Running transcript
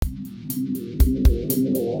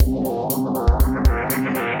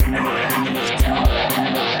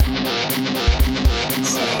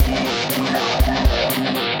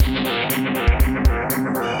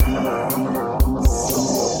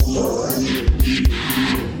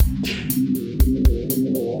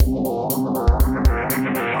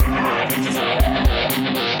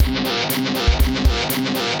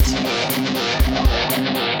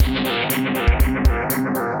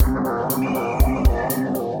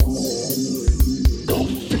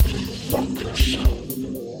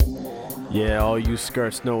Yeah, all you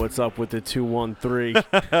skirts know what's up with the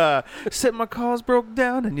 213. Said my car's broke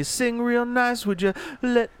down and you sing real nice. Would you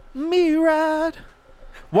let me ride?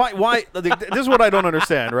 Why? This is what I don't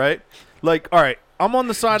understand, right? Like, all right, I'm on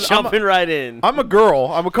the side. Jumping right in. I'm a girl.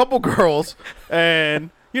 I'm a couple girls, and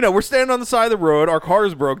we're standing on the side of the road. Our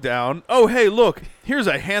cars broke down. Oh, hey, look, here's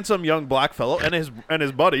a handsome young black fellow and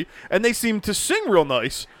his buddy, and they seem to sing real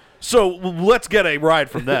nice. So let's get a ride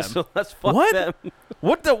from them. So let's fuck What? them.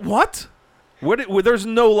 What? There's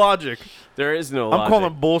no logic. There is no logic. I'm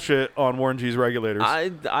calling bullshit on Warren G's regulators.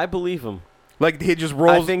 I believe him. Like, he just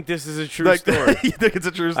rolls. I think this is a true story. You think it's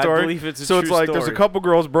a true story? I believe it's a so true it's like story. there's a couple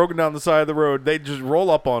girls broken down the side of the road. They just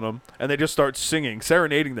roll up on them and they just start singing,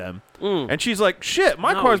 serenading them. And she's like, "Shit,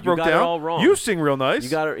 my car's broke got down. It all wrong. You sing real nice.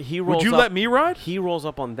 You got it. He rolls Would you up, let me ride?" He rolls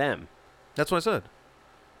up on them. That's what I said.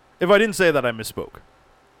 If I didn't say that, I misspoke.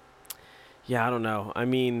 Yeah, I don't know. I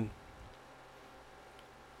mean,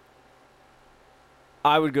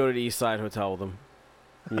 I would go to the East Side Hotel with him.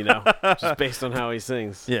 Just based on how he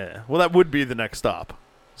sings. Yeah. Well, that would be the next stop.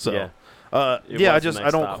 So, Yeah. I was the don't next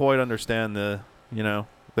stop. quite understand the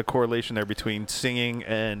correlation there between singing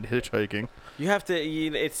and hitchhiking. You have to.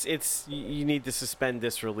 You need to suspend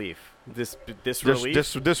disrelief. Disrelief.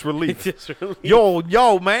 Disrelief. Disrelief.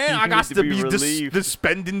 Yo, man, You I got need to to be be relieved.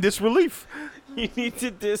 suspending disrelief. You need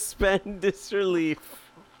to disspend disrelief.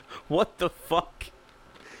 What the fuck?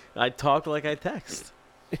 I talk like I text.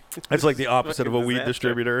 It's like the opposite of a fucking weed disaster.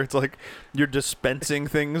 distributor. It's like you're dispensing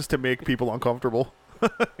things to make people uncomfortable.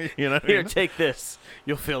 Here, take this.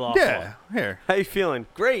 You'll feel awful. Yeah, here. How you feeling?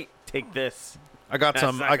 Great. Take this. I got That's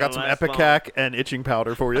some not gonna last Epicac and itching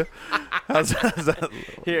powder for you. how's that?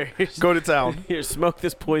 Here's Go to town. Here, smoke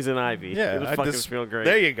this poison ivy. Yeah, It'll fucking feel great.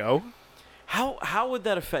 There you go. How would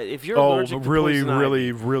that affect if you're Oh, allergic to really, poison really,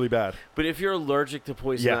 ivy? really bad. But if you're allergic to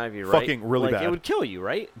poison Yeah, ivy, right? fucking really like, bad. It would kill you,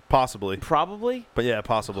 right? Possibly, Probably. but yeah,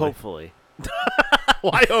 possibly. Hopefully.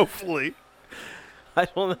 Why? Hopefully. I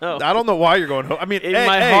don't know. I don't know why you're going. I mean, In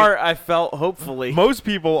my heart, I felt hopefully. most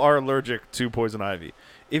people are allergic to poison ivy.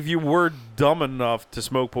 If you were dumb enough to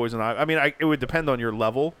smoke poison ivy, I mean, it would depend on your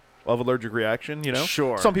level of allergic reaction.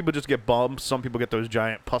 Sure. Some people just get bumps. Some people get those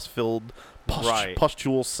giant pus-filled Right.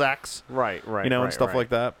 pustule sacs. Right. And stuff like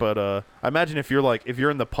that. But I imagine if you're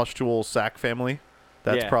in the pustule sac family,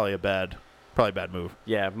 that's Yeah. probably a bad move.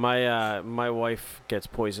 Yeah, my wife gets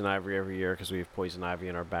poison ivy every year because we have poison ivy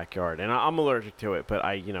in our backyard, and I'm allergic to it, but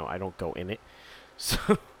I don't go in it.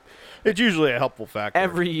 So It's usually a helpful factor.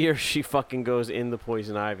 every year she fucking goes in the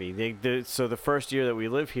poison ivy. So the first year that we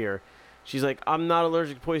live here, she's like, "I'm not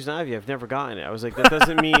allergic to poison ivy. I've never gotten it." I was like, "That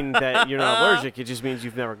doesn't mean that you're not allergic. It just means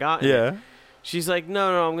you've never gotten it." Yeah. She's like,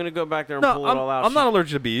 "No, I'm gonna go back there and pull it all out." I'm not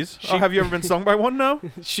allergic to bees. Have you ever been stung by one? No.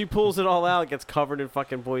 She pulls it all out, gets covered in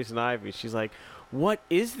fucking poison ivy. She's like, "What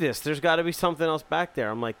is this? There's got to be something else back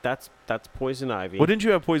there." I'm like, "That's poison ivy." Well, didn't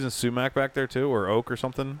you have poison sumac back there too, or oak or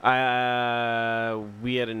something?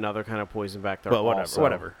 We had another kind of poison back there. Well, also,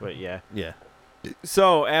 whatever. But yeah. Yeah.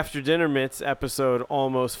 So after dinner mitts, episode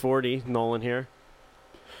almost 40. Nolan here.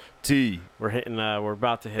 T. We're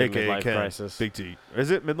about to hit AKA midlife Ken. crisis. Big T.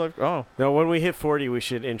 Is it midlife? Oh. No, when we hit 40, we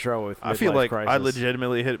should intro with midlife I feel like crisis. I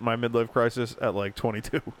legitimately hit my midlife crisis at like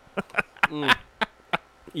 22.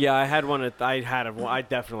 Yeah, I had one I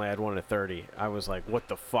definitely had one at 30. I was like, what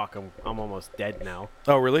the fuck? I'm almost dead now.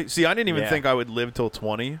 Oh, really? See, I didn't even Yeah. think I would live till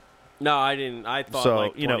 20. No, I didn't. I thought So,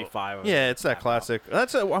 like 25. Yeah, it's that classic.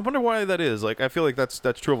 I wonder why that is. Like, I feel like that's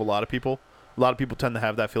true of a lot of people. A lot of people tend to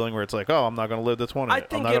have that feeling where it's like, oh, I'm not going to live to 20. I I'm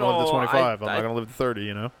think not going to live to 25. I'm I- not going to live to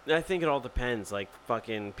 30, I think it all depends. Like,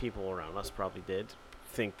 fucking people around us probably did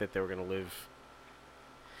think that they were going to live,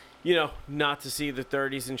 not to see the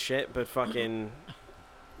 30s and shit, but fucking...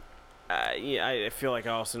 yeah, I feel like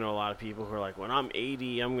I also know a lot of people who are like, when I'm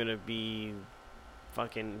 80, I'm going to be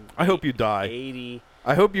fucking... I hope you die. 80.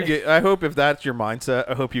 I hope if that's your mindset,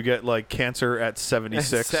 I hope you get like cancer at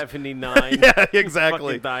 76. 79. Yeah,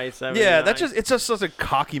 exactly. Fucking die at 79. Yeah, it's just such a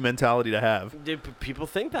cocky mentality to have. People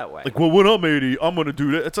think that way. Like, well, when I'm 80, I'm going to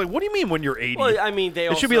do that. It's like, what do you mean when you're 80? Well, I mean,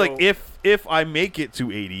 it should be like, if I make it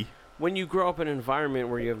to 80. When you grow up in an environment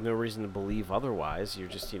where you have no reason to believe otherwise, you're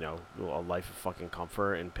just, a life of fucking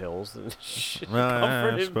comfort and pills and shit. Comfort I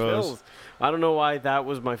and suppose. pills. I don't know why that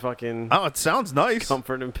was my fucking Oh, it sounds nice.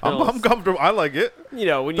 comfort and pills. I'm comfortable. I like it. When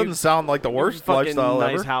Doesn't you sound like the worst fucking lifestyle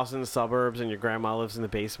nice ever. house in the suburbs and your grandma lives in the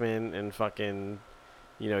basement and fucking,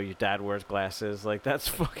 your dad wears glasses. Like, that's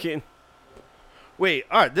fucking... Wait,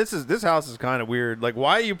 all right. This house is kind of weird. Like,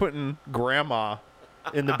 why are you putting grandma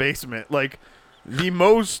in the basement? Like, the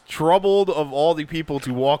most troubled of all the people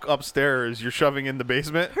to walk upstairs, you're shoving in the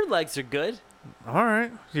basement. Her legs are good. All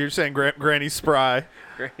right. You're saying Granny's spry.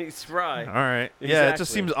 Granny spry. All right. Yeah, it just Exactly.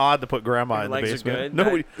 seems odd to put grandma Her in the legs are basement.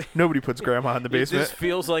 good. Nobody puts grandma in the basement. This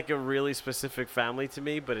feels like a really specific family to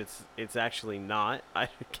me, but it's actually not. I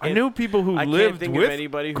can't- knew people who I can't lived think with of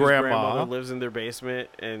anybody whose grandma. grandmother lives in their basement,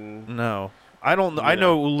 and No. I don't. I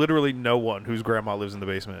know literally no one whose grandma lives in the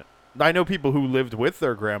basement. I know people who lived with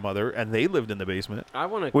their grandmother and they lived in the basement, I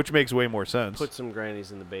want to which makes way more sense. put some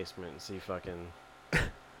grannies in the basement and see fucking.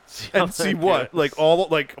 And see what, like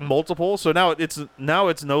multiple. So now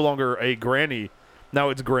it's no longer a granny, now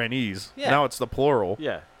it's grannies. Yeah. Now it's the plural.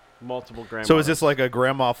 Yeah, multiple grandmas. So is this like a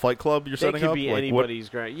grandma fight club you're They setting could up? be Like, anybody's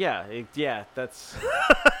grand. Yeah, yeah. That's.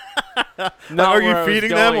 Are Not you where I was feeding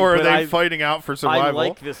them, going, or are but they fighting out for I survival?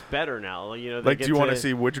 like this better now. You know, they Like, do get you want to to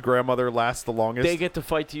see which grandmother lasts the longest? They get to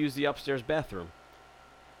fight to use the upstairs bathroom.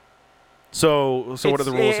 So what are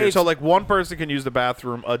the rules here? it's- So like one person can use the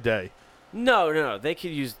bathroom a day. No. They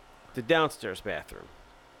could use the downstairs bathroom.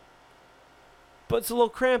 But it's a little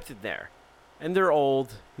cramped in there. And they're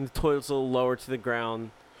old, and the toilet's a little lower to the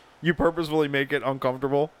ground. You purposefully make it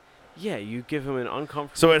uncomfortable. Yeah, you give them an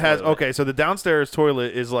uncomfortable So it has toilet. okay. So the downstairs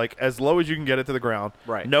toilet is like as low as you can get it to the ground.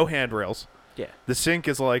 Right. No handrails. Yeah. The sink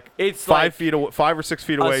is like It's 5 or 6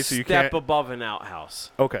 feet away, a so you step can't. above an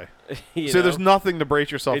outhouse. Okay. You So know? there's nothing to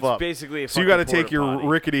brace yourself It's up. basically a So you got got to take your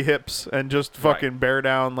rickety hips and just fucking bear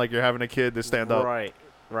down like you're having a kid to stand up. Right.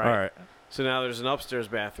 All right. So now there's an upstairs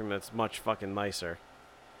bathroom that's much fucking nicer.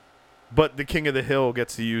 But the king of the hill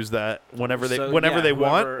gets to use that whenever they So, whenever yeah, they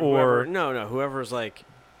want, or whoever's like,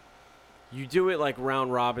 you do it like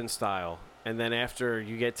round robin style, and then after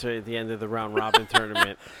you get to the end of the round robin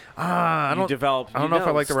tournament, I you don't develop. I don't know if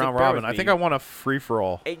I like the round robin. I think I want a free for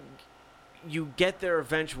all. You get there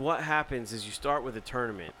eventually. What happens is you start with a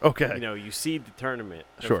tournament. Okay. You know, you seed the tournament.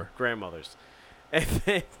 of Sure. Grandmothers, and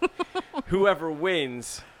then whoever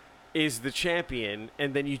wins is the champion,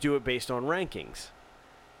 and then you do it based on rankings.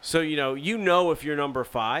 So you know if you're number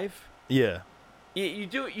 5. Yeah. You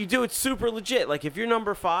do it super legit. Like if you're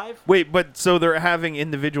number 5. Wait, but so they're having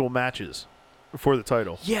individual matches for the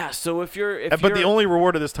title. Yeah. So if you're But the only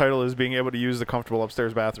reward of this title is being able to use the comfortable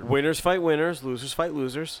upstairs bathroom. winners fight winners, losers fight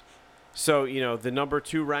losers. So the number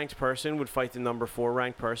 2 ranked person would fight the number 4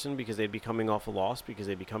 ranked person because they'd be coming off a loss because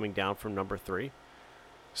they'd be coming down from number 3.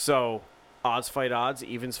 So odds fight odds,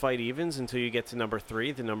 evens fight evens until you get to number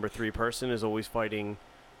 3. The number 3 person is always fighting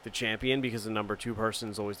the champion because the number 2 person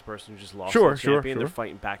is always the person who just lost to the champion. They're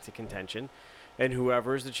fighting back to contention. And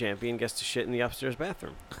whoever is the champion gets to shit in the upstairs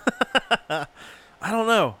bathroom. I don't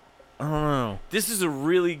know. This is a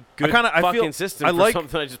really good I feel- system I for like-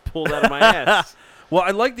 something I just pulled out of my ass. Well,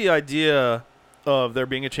 I like the idea of there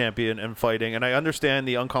being a champion and fighting, and I understand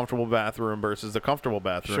the uncomfortable bathroom versus the comfortable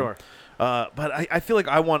bathroom. Sure. But I feel like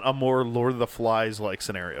I want a more Lord of the Flies like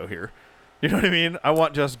scenario here. You know what I mean? I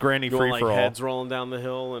want just Granny You free want, for like, all. heads rolling down the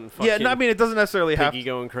hill and fucking Yeah, no, I mean it doesn't necessarily have Piggy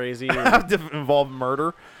going crazy. have to involve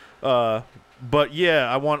murder. But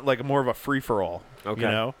yeah, I want like more of a free for all. Okay. You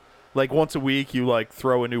know, like once a week you like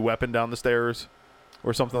throw a new weapon down the stairs,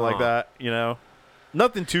 or something like Huh. that. You know,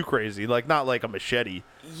 nothing too crazy. Like not like a machete,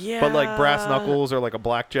 Yeah. but like brass knuckles or like a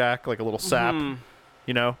blackjack, like a little sap. Mhm.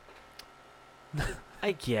 You know,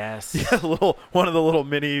 I guess. a little one of the little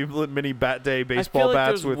mini bat day I baseball feel like bats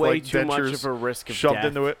there's with way like too much of dentures a risk of shoved death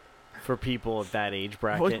into it. for people of that age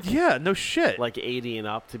bracket. Well, yeah, no shit. Like 80 and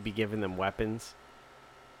up to be giving them weapons.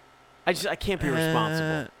 I can't be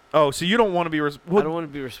responsible. Oh, so you don't want to be I responsible? don't want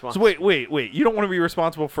to be So responsible. wait. You don't want to be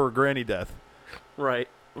responsible for a granny death. Right.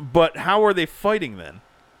 But how are they fighting then?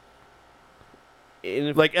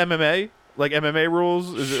 In Like MMA? Like MMA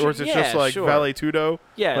rules? Or is it Yeah, just like sure. Vale Tudo?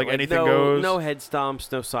 yeah, like anything no, goes? No head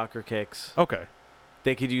stomps, no soccer kicks. Okay.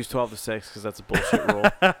 They could use 12 to 6 because that's a bullshit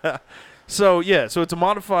rule. So, yeah, so it's a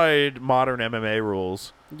modified modern MMA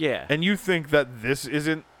rules. Yeah. And you think that this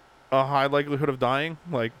isn't a high likelihood of dying?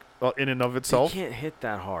 Like, in and of They itself? can't hit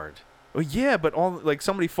that hard. Well, yeah, but like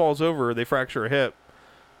somebody falls over, they fracture a hip.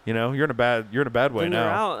 You know, you're in a bad way When they're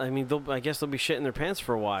now. out, I mean, I guess they'll be shitting their pants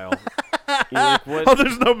for a while. You're like, what? Oh,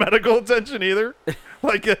 there's no medical attention either.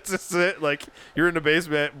 Like it's just it. Like you're in the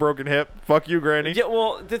basement, broken hip. Fuck you, Granny. Yeah,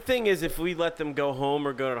 well, the thing is, if we let them go home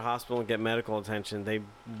or go to the hospital and get medical attention,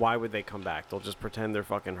 why would they come back? They'll just pretend they're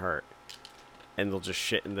fucking hurt, and they'll just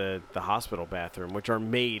shit in the hospital bathroom, which are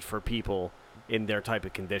made for people in their type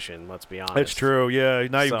of condition. Let's be honest. It's true. Yeah.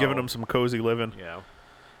 Now you've given So- them some cozy living. You know,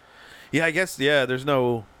 Yeah, I guess. Yeah. There's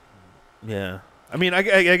no. Yeah. I mean, I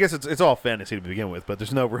guess it's all fantasy to begin with, but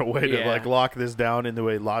there's no real way to Yeah. like lock this down into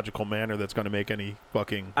a logical manner that's going to make any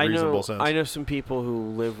fucking reasonable sense. I know some people who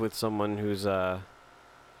live with someone who's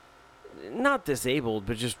not disabled,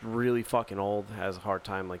 but just really fucking old, has a hard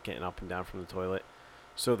time like getting up and down from the toilet.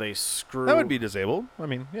 So they screw. That would be disabled. I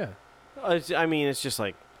mean, yeah. It's just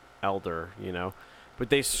like elder, you know. But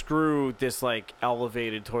they screw this like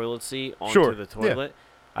elevated toilet seat onto Sure, the yeah. toilet.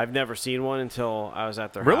 I've never seen one until I was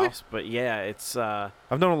at their Really? house. But yeah, it's I've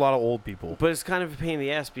known a lot of old people. but it's kind of a pain in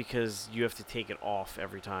the ass because you have to take it off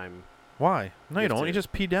every time. Why? No, You you have don't. to- You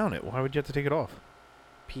just pee down it. Why would you have to take it off?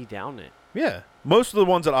 Pee down it. Yeah. Most of the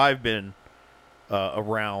ones that I've been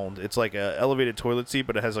around, it's like a elevated toilet seat,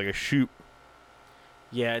 but it has like a chute.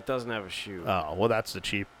 Yeah, it doesn't have a shoe. Oh, well, that's the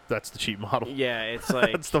cheap model. Yeah, it's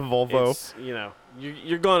like That's the Volvo. It's, you know,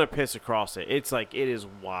 you're gonna piss across it. It's like it is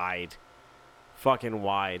wide, fucking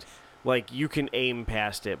wide. Like you can aim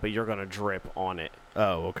past it, but you're gonna drip on it.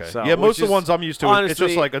 Oh, okay. So, yeah, most which of the is- ones I'm used to, it's just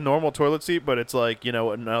honestly- like a normal toilet seat, but it's like,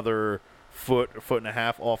 another foot and a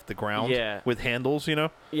half off the ground Yeah. with handles, Yeah,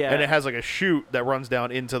 and it has like a chute that runs down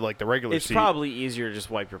into like the regular it's seat. probably easier to just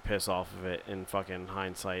wipe your piss off of it. In fucking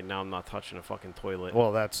hindsight, now I'm not touching a fucking toilet.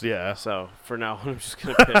 Well, that's, yeah. So for now, I'm just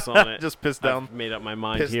gonna piss on it. Just piss down. I've made up my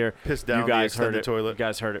mind Piss, here. piss down You guys the heard extended it. toilet. You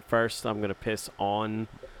guys heard it first. I'm gonna piss on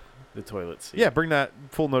the toilet seat. Yeah, bring that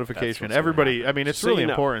full That's notification. what's gonna Everybody, happen. I mean, it's Just so really you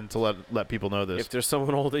know. important to let people know this. If there's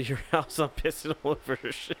someone old at your house, I'm pissing all over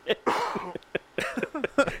your shit.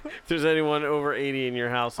 If there's anyone over 80 in your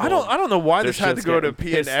house, I don't know why Their this had to shit's go to getting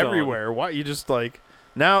peeing pissed on. everywhere. Why you just like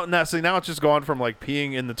now it's just gone from like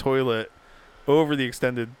peeing in the toilet over the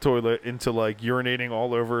extended toilet into like urinating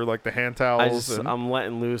all over like the hand towels. and- I'm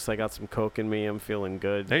letting loose. I got some Coke in me. I'm feeling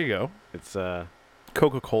good. there you go. It's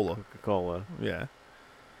Coca-Cola. Coca-Cola. Yeah.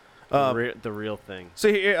 The real thing. So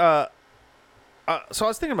so I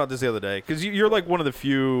was thinking about this the other day because you're like one of the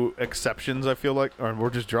few exceptions. I feel like, or we're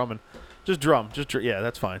just drumming. Just drum. Yeah,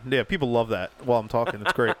 that's fine. Yeah, people love that while I'm talking.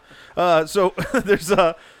 It's great. So there's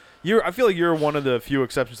I feel like you're one of the few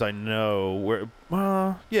exceptions I know where.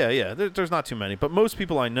 There's not too many, but most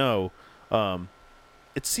people I know,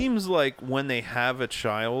 it seems like when they have a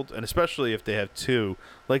child, and especially if they have two,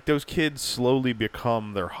 like those kids slowly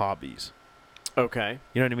become their hobbies. Okay.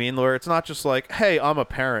 You know what I mean? Where it's not just like, hey, I'm a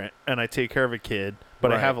parent and I take care of a kid,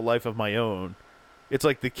 but I Right. have a life of my own. It's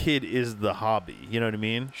like the kid is the hobby. You know what I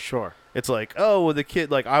mean? Sure. It's like, oh, well, the kid,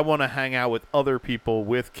 like, I want to hang out with other people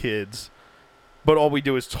with kids, but all we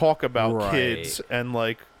do is talk about Right. kids and,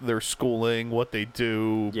 like, their schooling, what they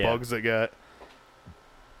do, Yeah. bugs they get.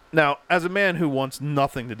 Now, as a man who wants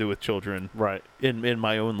nothing to do with children Right. in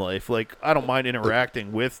my own life, like, I don't mind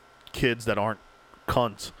interacting with kids that aren't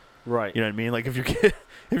cunts. Right. You know what I mean? Like, if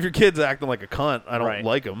your kid's acting like a cunt, I don't Right.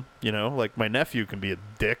 like him. You know, like my nephew can be a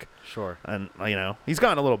dick, Sure. and he's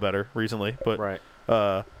gotten a little better recently, but Right.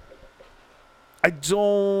 I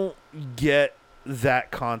don't get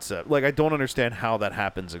that concept. Like, I don't understand how that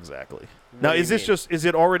happens exactly. What Now, do you is this mean? just is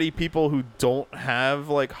it already people who don't have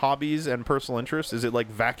like hobbies and personal interests? Is it like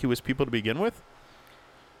vacuous people to begin with?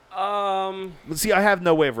 See, I have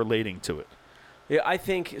no way of relating to it. Yeah, I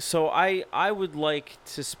think so. I would like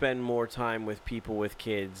to spend more time with people with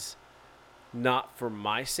kids, not for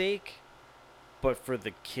my sake, but for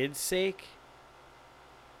the kids' sake.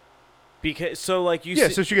 Because so like you Yeah,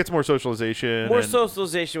 see, so she gets more socialization, more and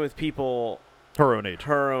socialization with people her own age.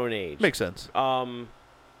 her own age. Makes sense.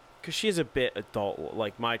 Because she's a bit adult.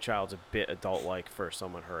 Like my child's a bit adult-like for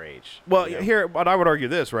someone her age. Well, you know? here, but I would argue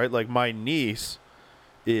this, right? Like, my niece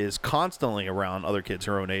is constantly around other kids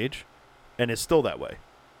her own age, and is still that way.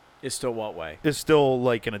 Is still what way? Is still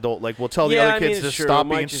like an adult. Like, we'll tell the Yeah, other I mean, kids it's to true. stop It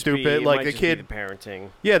might being just be- stupid. it Like might a just be kid, the parenting.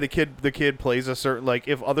 yeah, the kid plays a certain, like,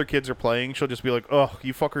 if other kids are playing, she'll just be like, "Oh,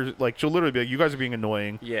 you fuckers!" Like, she'll literally be like, "You guys are being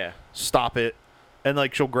annoying. Yeah. Stop it." And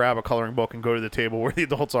like, she'll grab a coloring book and go to the table where the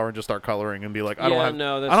adults are and just start coloring and be like, "I don't Yeah, have,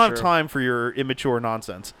 no, that's I don't have true. time for your immature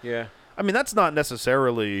nonsense." Yeah. I mean, that's not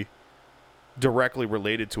necessarily directly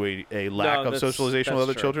related to a lack of that's- socialization with that's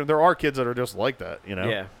other true. children. There are kids that are just like that, you know?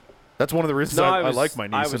 Yeah. That's one of the reasons No, I was, like my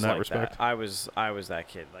niece in was that like respect. I was that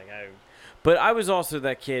kid. But I was also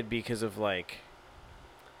that kid because of like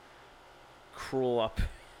cruel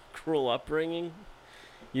upbringing.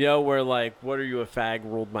 You know, where like, what are you, a fag,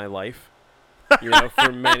 ruled my life. You know,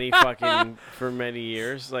 for many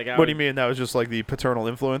years. Like, What do you mean? That was just like the paternal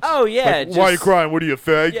influence? Oh yeah. Like, why are you just- crying? What are you, a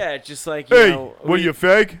fag? Yeah, just like you Hey, know, what are you, a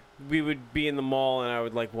fag? we would be in the mall and I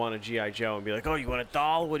would like want a G.I. Joe and be like, oh, you want a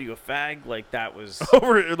doll? What are you, a fag? Like that was.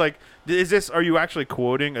 Over like, are you actually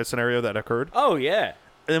quoting a scenario that occurred? Oh yeah.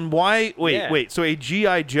 And why? Yeah. Wait. So a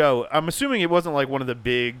GI Joe. I'm assuming it wasn't like one of the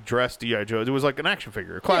big dressed GI Joes. It was like an action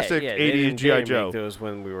figure, a classic yeah, 80s GI They didn't Joe. make those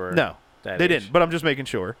when we were. No, that they age. didn't. But I'm just making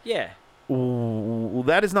sure. Yeah. Ooh,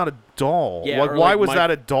 that is not a doll. Yeah, Like, or why like was that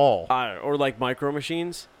a doll? Or like Micro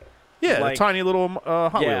Machines. Yeah, like- a tiny little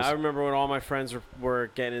Hot Yeah, Wheels. I remember when all my friends were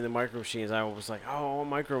getting into Micro Machines, I was like, oh, I want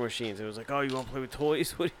Micro Machines. It was like, oh, you want to play with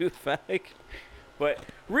toys? What are you, fag? But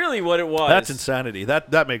really what it was... That's insanity.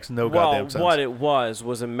 That makes no goddamn sense. What it was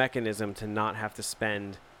a mechanism to not have to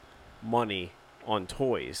spend money on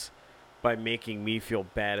toys by making me feel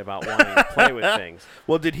bad about wanting to play with things.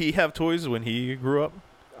 Well, did he have toys when he grew up?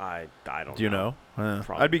 I don't know. Do you know?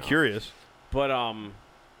 Probably I'd be not. curious. But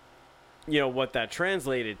you know what that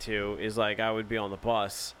translated to is like I would be on the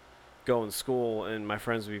bus going to school and my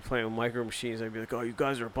friends would be playing with Micro Machines. I'd be like, oh, you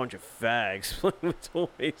guys are a bunch of fags playing with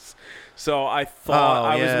toys. So I thought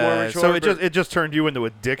I was more mature. So it just turned you into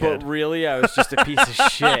a dickhead. But really, I was just a piece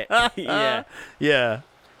of shit. Yeah. Yeah.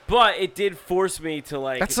 But it did force me to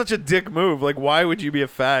like. That's such a dick move. Like, why would you be a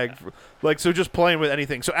fag? Like, so just playing with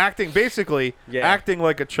anything. So acting, basically, acting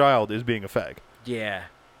like a child is being a fag. Yeah.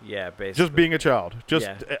 Yeah, basically. Just being a child. Just,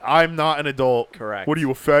 Yeah. I'm not an adult. Correct. What are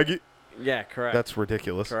you, a faggot? Yeah, correct. That's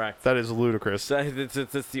ridiculous. Correct. That is ludicrous. So that's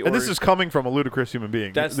the And this is coming from a ludicrous human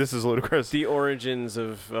being. That's This is ludicrous. the origins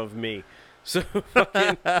of me. So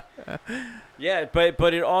fucking yeah,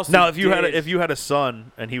 but it also Now, if you had a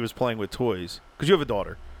son and he was playing with toys, because you have a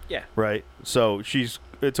daughter, yeah, right? So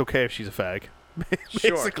it's okay if she's a fag,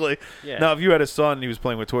 Sure. basically. yeah. Now, if you had a son and he was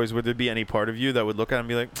playing with toys, would there be any part of you that would look at him and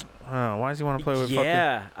be like, "Oh, why does he want to play with?"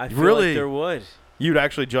 Yeah, I feel Really? like there would. You'd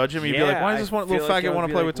actually judge him. You'd be like, "Why does this I little feel like I faggot would want to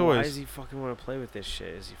be play like, with toys?" Why does he fucking want to play with this shit?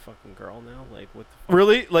 Is he fucking girl now? Like what the fuck?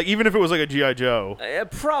 Really? Like, even if it was like a GI Joe,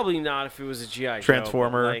 Probably not if it was a GI Joe, but,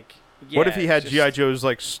 Transformer. like, what if yeah, he had just- GI Joes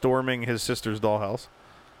like storming his sister's dollhouse?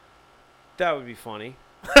 That would be funny.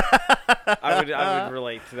 I would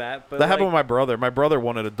relate to that. But That happened with like, my brother. My brother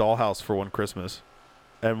wanted a dollhouse for one Christmas,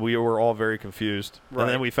 and we were all very confused. Right. And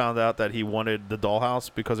then we found out that he wanted the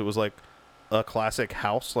dollhouse because it was like a classic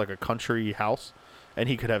house, like a country house, and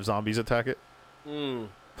he could have zombies attack it. mm,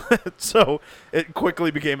 So it quickly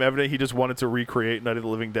became evident he just wanted to recreate Night of the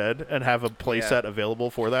Living Dead and have a playset available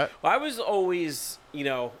for that. I was always,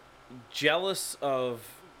 jealous of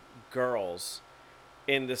girls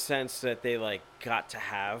in the sense that they like got to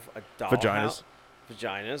have a doll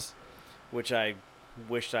vaginas, which I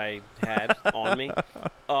wished I had on me.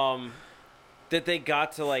 That they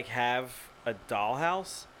got to like have a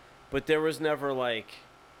dollhouse, but there was never like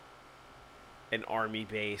an army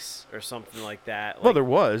base or something like that. Well, Like, there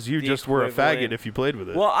was. You the just were a equivalent- faggot if you played with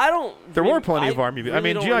it. Well, I don't. There were plenty of army. Really I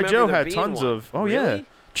mean, don't G.I. remember Joe there had being tons one. of. Oh yeah, Really?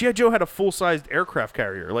 G.I. Joe had a full-sized aircraft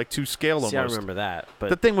carrier, like to scale See, I almost. remember that, but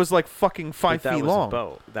The thing was like fucking 5 but that feet was long. a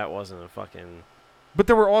boat. That wasn't a fucking. But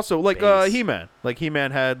there were also like Base. He-Man. Like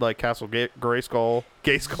He-Man had like Castle Grayskull.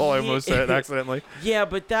 Gayskull, I almost said accidentally. Yeah,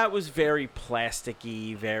 but that was very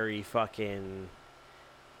plasticky, very fucking.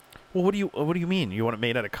 Well, what do you mean? You want it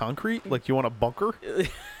made out of concrete? Like you want a bunker?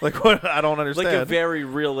 Like what? I don't understand. like a very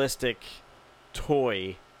realistic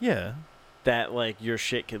toy yeah. that like your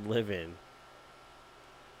shit could live in.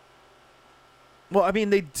 Well, I mean,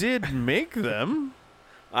 they did make them.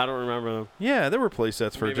 I don't remember them. Yeah, there were play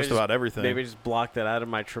sets for Maybe I just just- about everything. Maybe I just blocked that out of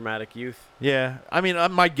my traumatic youth. Yeah, I mean,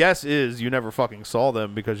 my guess is you never fucking saw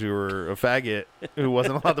them because you were a faggot who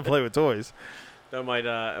wasn't allowed to play with toys. That might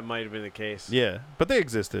it might have been the case. Yeah, but they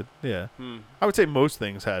existed. Yeah, I would say most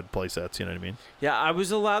things had play sets. You know what I mean? Yeah, I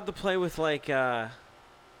was allowed to play with like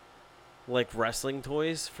wrestling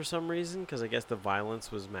toys for some reason because I guess the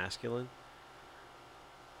violence was masculine.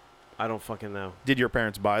 I don't fucking know. Did your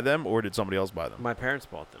parents buy them, or did somebody else buy them? My parents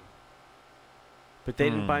bought them, but they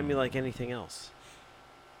didn't buy me like anything else.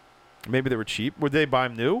 Maybe they were cheap. Would they buy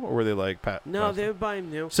them new, or were they like No, they would buy them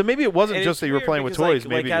new. So maybe it wasn't And just it's that you were weird playing with because, toys.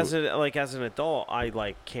 Maybe as an adult, I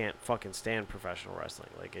like can't fucking stand professional wrestling.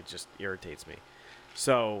 Like it just irritates me.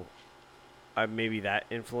 So, maybe that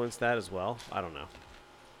influenced that as well. I don't know.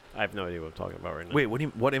 I have no idea what I'm talking about right now. wait.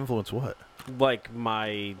 What influence? What? Like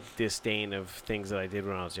my disdain of things that I did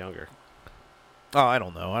when I was younger. Oh, I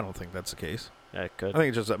don't know. I don't think that's the case. That could. I think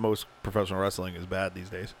it's just that most professional wrestling is bad these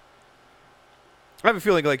days. I have a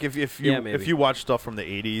feeling like if maybe. you watch stuff from the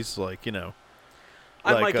 '80s, like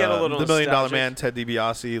I might get a little the $1 Million nostalgic. Man, Ted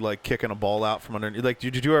DiBiase, like kicking a ball out from underneath. Like,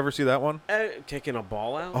 did you ever see that one? Kicking a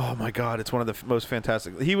ball out. Oh my God, it's one of the most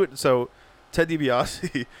fantastic. Ted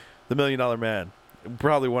DiBiase, the $1 Million Man,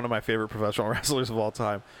 probably one of my favorite professional wrestlers of all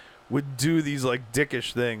time, would do these like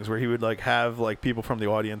dickish things where he would like have like people from the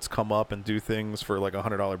audience come up and do things for like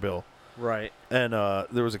 $100 bill. Right. And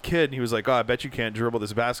there was a kid, and he was like, "Oh, I bet you can't dribble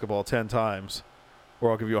this basketball 10 times."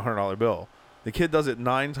 or I'll give you a $100 bill. The kid does it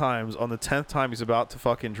 9 times. On the 10th time he's about to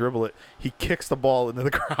fucking dribble it, he kicks the ball into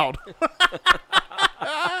the crowd.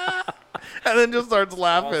 And then just starts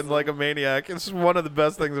laughing like a maniac. It's one of the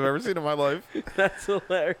best things I've ever seen in my life. That's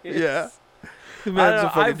hilarious. Yeah. The man's a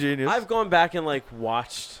fucking genius. I've gone back and like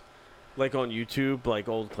watched like on YouTube like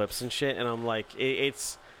old clips and shit, and I'm like,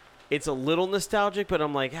 it's a little nostalgic, but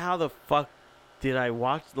I'm like, how the fuck did I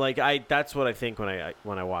watch? Like that's what I think when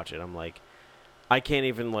I watch it. I'm like, I can't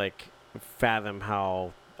even like fathom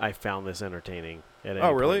how I found this entertaining. At any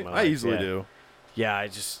Oh, really? point in my I life. easily Yeah. do. Yeah, I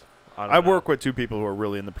don't I know. work with 2 people who are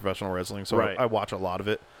really into professional wrestling, so Right. I watch a lot of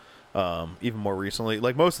it. Even more recently,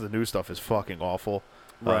 like most of the new stuff is fucking awful.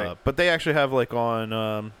 Right. But they actually have like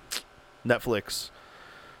on Netflix,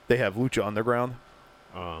 they have Lucha Underground,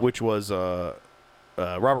 which was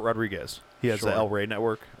Robert Rodriguez. He has the Sure. El Rey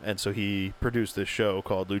Network, and so he produced this show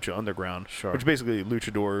called Lucha Underground, Sure. which basically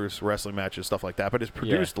luchadors, wrestling matches, stuff like that. But it's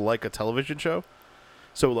produced like a television show.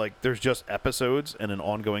 So, like, there's just episodes and an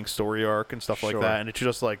ongoing story arc and stuff like Sure. that. And it's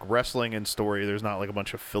just, like, wrestling and story. There's not, like, a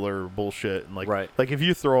bunch of filler bullshit. And, like, Right. like if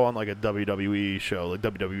you throw on, like, a WWE show, like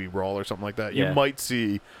WWE Raw or something like that, Yeah. you might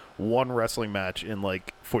see one wrestling match in,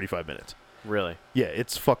 like, 45 minutes. Really. Yeah,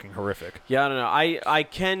 it's fucking horrific. Yeah, I don't know. I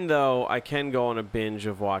can go on a binge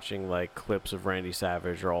of watching like clips of Randy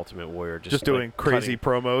Savage or Ultimate Warrior Just doing like, crazy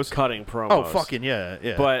promos. cutting promos. Oh, fucking yeah,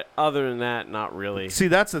 yeah. But other than that, not really. See,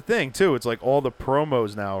 that's the thing, too. It's like all the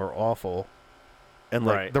promos now are awful. And,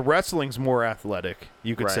 like, Right. the wrestling's more athletic,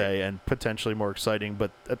 you could Right. say, and potentially more exciting. But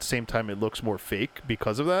at the same time, it looks more fake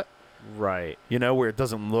because of that. Right. You know, where it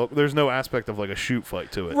doesn't look, there's no aspect of like a shoot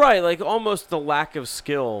fight to it. Right, like almost the lack of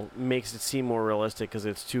skill makes it seem more realistic because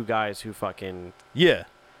it's 2 guys who fucking Yeah.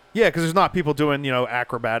 Yeah, because there's not people doing, you know,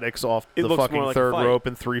 acrobatics off It the looks fucking more like a third fight. rope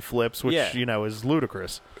and 3 flips, which, Yeah. you know, is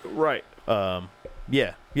ludicrous. right.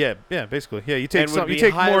 Yeah, basically. Yeah, you take And would some, you be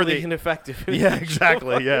take more of highly the ineffective. Yeah,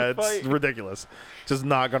 exactly. Yeah, it's Fight. ridiculous. Just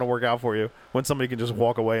not going to work out for you when somebody can just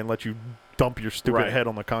walk away and let you dump your stupid Right. head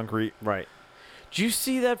on the concrete. Right. Do you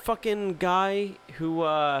see that fucking guy who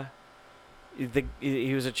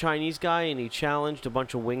he was a Chinese guy and he challenged a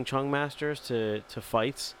bunch of Wing Chun masters to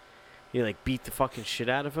fights? He like beat the fucking shit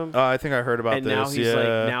out of him. I think I heard about and this. now he's yeah. like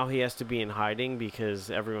now he has to be in hiding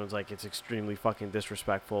because everyone's like it's extremely fucking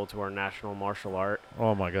disrespectful to our national martial art.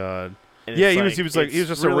 Oh my god. And Yeah, it's he was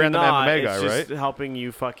just it's a random not. MMA guy, it's just right? helping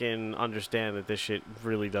you fucking understand that this shit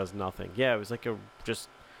really does nothing. Yeah, it was like a just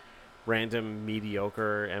random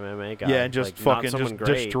mediocre MMA guy. Yeah, and just like, not fucking someone just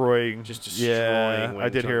great. destroying. Just destroying Yeah, Wing I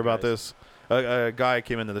did Chun hear about guys. this. A guy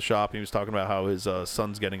came into the shop and he was talking about how his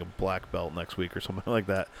son's getting a black belt next week or something like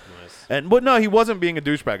that. Nice. But no, he wasn't being a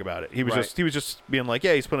douchebag about it. He was Right. just being like,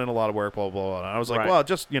 yeah, he's putting in a lot of work, blah blah blah. And I was like, Right. well,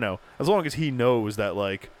 just as long as he knows that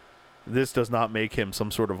like this does not make him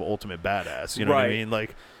some sort of ultimate badass. You know what I Right. mean?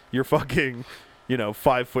 Like your fucking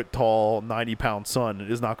 5 foot tall, 90-pound son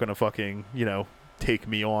is not going to fucking take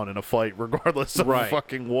me on in a fight regardless of Right.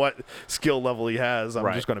 fucking what skill level he has. I'm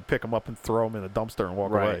Right. just going to pick him up and throw him in a dumpster and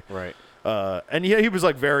walk away. Right. And yeah, he was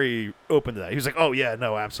like very open to that. He was like, "Oh yeah,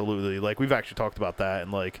 no, absolutely. Like we've actually talked about that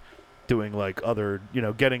and like doing like other,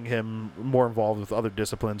 getting him more involved with other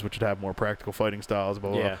disciplines which would have more practical fighting styles,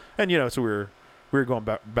 blah blah." Yeah. blah. And so we were going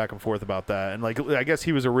back and forth about that. And like I guess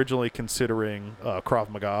he was originally considering Krav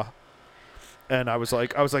Maga. And I was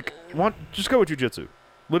like, just go with jiu-jitsu.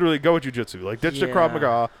 Literally go with jiu-jitsu. Like ditch the Krav Yeah.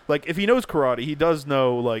 Maga. Like if he knows karate, he does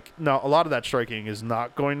know like now a lot of that striking is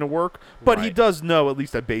not going to work, but he Right. does know at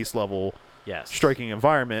least at base level Yes. striking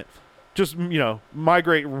environment. Just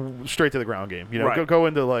migrate straight to the ground game. Right. Go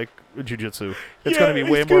into like jiu-jitsu. It's going to be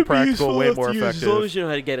way more practical, way more As long effective. as you know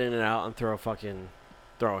how to get in and out and throw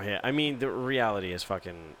a hit. I mean, the reality is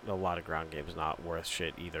fucking a lot of ground games not worth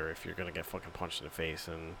shit either. If you're gonna get fucking punched in the face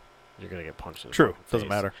and you're gonna get punched in the True, fucking doesn't face.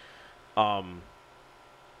 matter.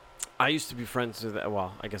 I used to be friends with.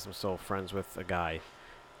 Well, I guess I'm still friends with a guy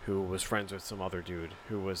who was friends with some other dude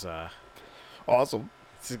who was Awesome.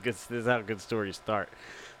 This is how a good stories start.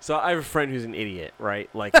 So I have a friend who's an idiot, right?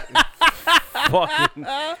 Like, fucking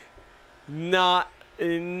not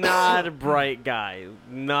a bright guy,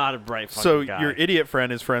 not a bright fucking So guy. your idiot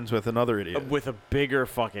friend is friends with another idiot. With a bigger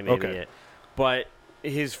fucking Okay. idiot, but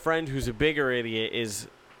his friend who's a bigger idiot is.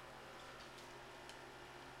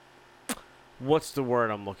 What's the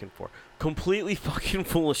word I'm looking for? Completely fucking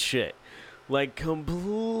full of shit. Like,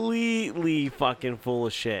 completely fucking full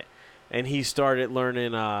of shit. And he started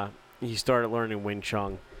learning Wing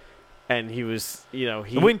Chun. And he was,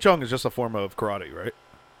 The Wing Chun is just a form of karate, right?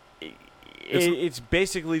 It's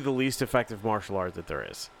basically the least effective martial art that there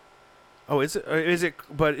is. Oh, is it?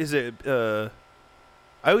 But is it?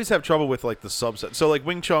 I always have trouble with like the subset. So like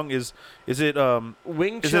Wing Chun is it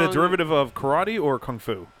Wing Chun. is it a derivative of karate or kung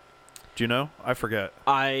fu? Do you know? I forget.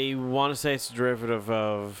 I want to say it's a derivative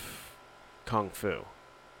of kung fu.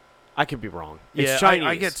 I could be wrong. It's Chinese.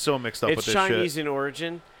 I get so mixed up with It's this Chinese shit. in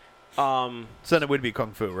origin. So then it would be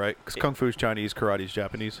kung fu, right? Because kung fu is Chinese, karate is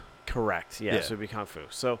Japanese. Correct. Yeah, Yeah. so it'd be kung fu.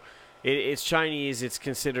 So it's Chinese. It's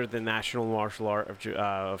considered the national martial art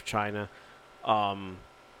of China.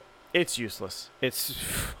 It's useless. It's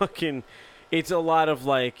fucking. It's a lot of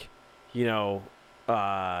like, you know,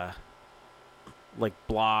 like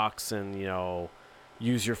blocks and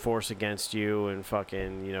use your force against you and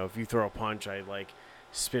fucking if you throw a punch, I like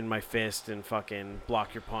spin my fist and fucking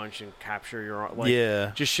block your punch and capture your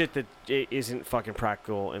Yeah. just shit that it isn't fucking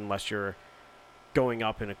practical unless you're going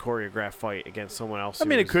up in a choreographed fight against someone else. I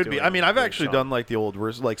mean, it who's could be. doing I mean, I've Wing actually Chun. done like the old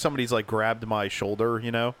wrist, like somebody's like grabbed my shoulder,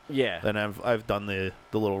 Yeah. and I've done the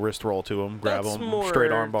little wrist roll to them, grab That's them, more,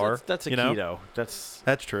 straight arm bar. That's a you know? keto. That's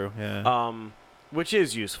That's true. Yeah. which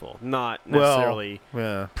is useful, not Well, necessarily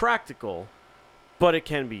yeah. practical, but it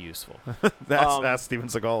can be useful. Ask Steven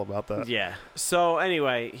Seagal about that. Yeah. So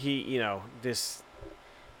anyway, he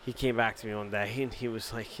came back to me one day and he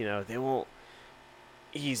was like, they won't.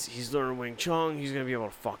 He's learning Wing Chun. He's gonna be able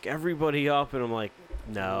to fuck everybody up, and I'm like,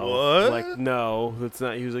 no, What? like no, that's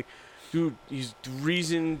not. He was like, dude, he's the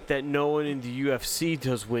reason that no one in the UFC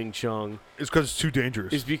does Wing Chun It's because it's too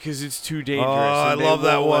dangerous. is because it's too dangerous. Oh, I and they love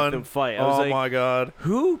that won't let one. them fight. I was Oh like, my god.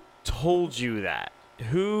 who told you that?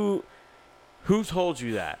 Who told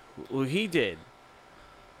you that? Well, he did.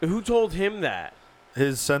 Who told him that?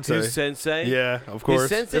 His sensei. His sensei? Yeah, of course.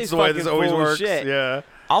 sensei's That's the way this fucking always full of works. shit. Yeah.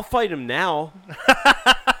 I'll fight him now.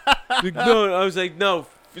 Like, no, I was like, no,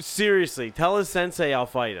 seriously. Tell his sensei I'll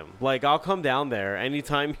fight him. Like, I'll come down there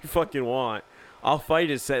anytime you fucking want. I'll fight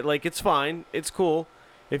his sensei. Like, it's fine. It's cool.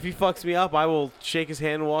 If he fucks me up, I will shake his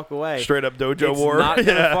hand and walk away. Straight up dojo It's war. not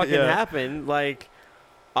gonna Yeah, fucking yeah. happen. Like,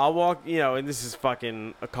 I'll walk, and this is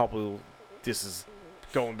fucking this is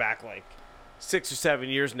going back like 6 or 7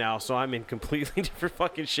 years now, so I'm in completely different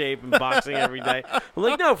fucking shape and boxing every day. I'm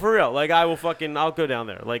like, no, for real. Like, I'll go down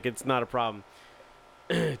there. Like, it's not a problem.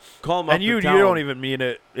 Call him up And you tell don't him. even mean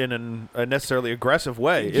it in a necessarily aggressive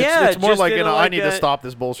way. Yeah, it's more just like in a, I need to like a- stop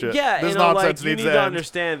this bullshit. Yeah, this you know, nonsense like, you needs need to to end.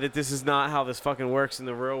 understand that this is not how this fucking works in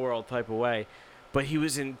the real world type of way. But he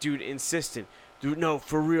was insistent. Dude, no,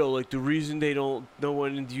 for real. Like, the reason no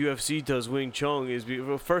one in the UFC does Wing Chun is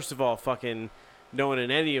well, first of all, fucking no one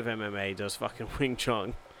in any of MMA does fucking Wing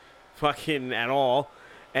Chun, fucking at all.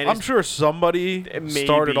 And I'm sure somebody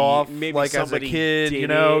started off maybe like as a somebody kid, did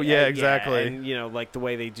Yeah, it, exactly. and like the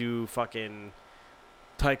way they do fucking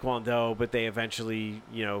Taekwondo, but they eventually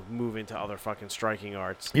move into other fucking striking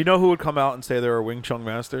arts. You know who would come out and say they're a Wing Chun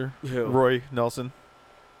master? Who? Roy Nelson.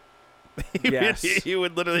 Yes. he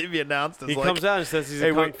would literally be announced as He like comes out and says he's Hey,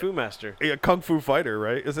 a kung wait. fu master. a kung fu fighter,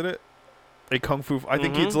 right? Isn't it? A kung fu. I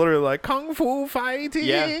think it's Mhm. literally like kung fu fighting.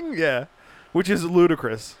 Yeah. Yeah. Which is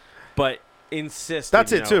ludicrous. But insist.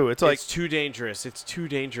 That's it, too. It's like- it's too dangerous. It's too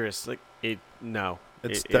dangerous. Like no.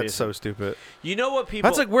 That's isn't. so stupid. You know what people?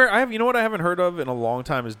 That's like where you know what I haven't heard of in a long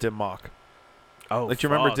time is Dim Mak. oh, Like, you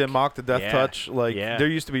remember fuck. Dim Mak, the Death Yeah. Touch? Like, Yeah. there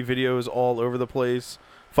used to be videos all over the place.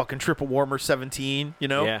 Fucking Triple Warmer 17,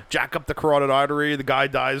 Yeah. Jack up the carotid artery. The guy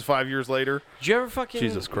dies 5 years later. Did you ever fucking?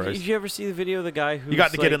 Jesus Christ. Did you ever see the video of the guy who You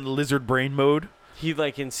got to get in the lizard brain mode. He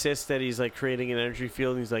like insists that he's like creating an energy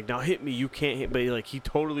field, and he's like, "Now hit me, you can't hit." But he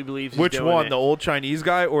totally believes. He's Which doing one? It. The old Chinese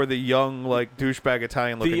guy or the young, like, douchebag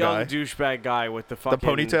Italian The looking young guy? douchebag guy with the fucking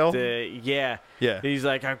ponytail? Yeah. Yeah. And he's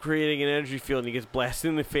like, I'm creating an energy field, and he gets blasted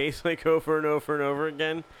in the face like over and over and over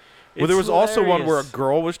again. Well, there was also one where a hilarious.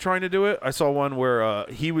 girl was trying to do it. I saw one where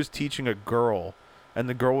he was teaching a girl, and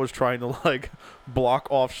the girl was trying to like block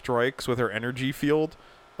off strikes with her energy field,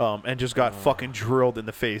 and just got fucking drilled in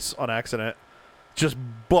the face on accident. Just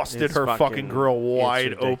busted It's her fucking girl it's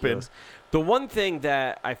wide open. ridiculous. The one thing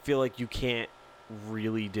that I feel like you can't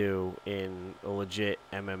really do in a legit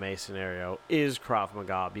MMA scenario is Krav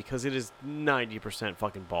Maga, because it is 90%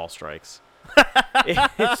 fucking ball strikes.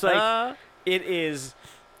 It's like it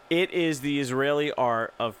is the Israeli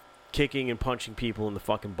art of kicking and punching people in the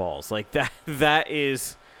fucking balls. Like that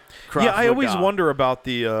is Krav Yeah, I always Maga. wonder about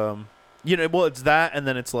the well, it's that, and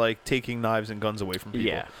then it's like taking knives and guns away from people.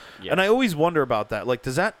 Yeah. And I always wonder about that. Like,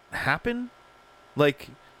 does that happen? Like,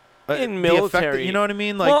 in the effect that- military, you know what I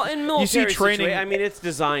mean? Like, well, in military you see training. I mean, it's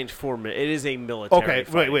designed for it is a military. Okay,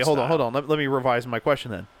 fighting wait, hold style. on. Let me revise my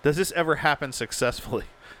question then. Does this ever happen successfully?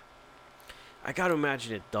 I got to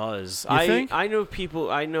imagine it does. You think? I know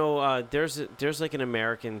people. I know there's like an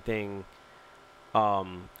American thing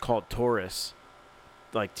called Taurus,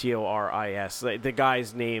 like Toris. Like, the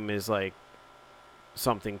guy's name is like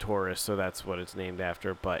something Taurus, so that's what it's named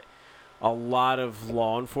after. But a lot of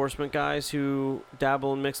law enforcement guys who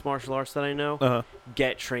dabble in mixed martial arts that I know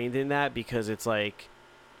get trained in that because it's like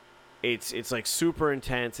super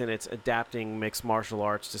intense, and it's adapting mixed martial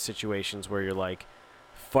arts to situations where you're like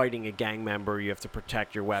fighting a gang member, you have to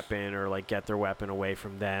protect your weapon or like get their weapon away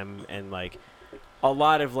from them, and like a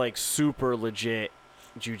lot of like super legit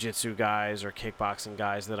jiu-jitsu guys or kickboxing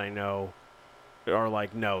guys that I know are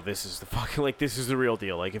like, no, this is the fucking, like, this is the real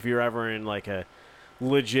deal. Like, if you're ever in like a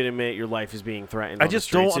legitimate, your life is being threatened, I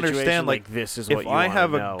just don't understand, like, this is if what you I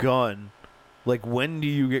have know. a gun, like, when do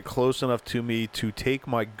you get close enough to me to take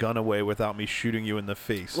my gun away without me shooting you in the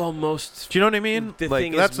face? Well, most, do you know what I mean? the Like,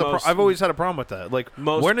 thing that's is most, I've always had a problem with that. Like,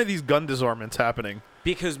 most, when are these gun disarmaments happening?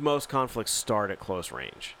 because most conflicts start at close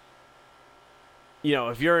range. You know,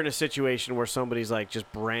 if you're in a situation where somebody's like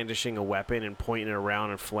just brandishing a weapon and pointing it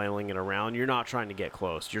around and flailing it around, you're not trying to get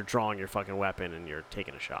close. You're drawing your fucking weapon and you're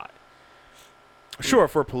taking a shot. Sure,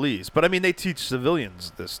 for police, but I mean, they teach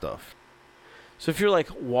civilians this stuff. So if you're like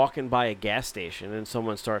walking by a gas station and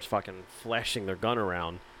someone starts fucking flashing their gun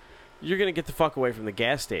around, you're gonna get the fuck away from the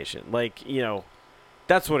gas station. Like, you know,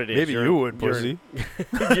 that's what it is. Maybe you would, pussy.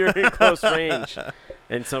 You're in close range,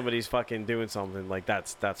 and somebody's fucking doing something like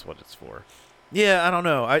that's what it's for. Yeah, I don't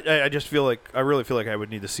know. I just feel like, I really feel like I would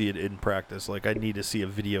need to see it in practice. Like, I need to see a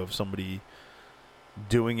video of somebody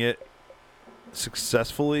doing it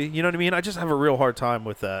successfully. You know what I mean? I just have a real hard time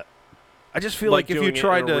with that. I just feel like if you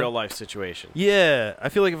tried to, real life situation. yeah, I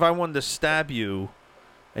feel like if I wanted to stab you,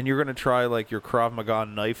 and you're gonna try like your Krav Maga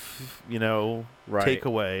knife, you know,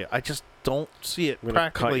 takeaway, I just don't see it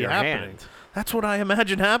practically happening. Hand. That's what I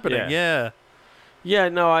imagine happening. Yeah. Yeah,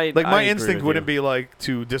 no, my instinct wouldn't be like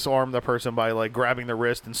to disarm the person by like grabbing the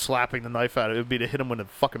wrist and slapping the knife out. It would be to hit him with a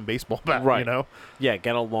fucking baseball bat, right? You know? Yeah,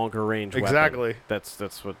 get a longer range. Exactly. Weapon.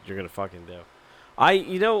 That's what you're gonna fucking do.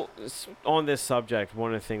 You know, on this subject,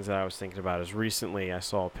 one of the things that I was thinking about is recently I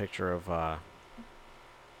saw a picture of. Oh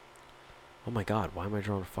my God, why am I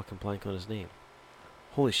drawing a fucking blank on his name?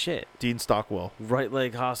 Holy shit. Dean Stockwell. Right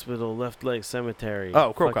leg hospital, left leg cemetery.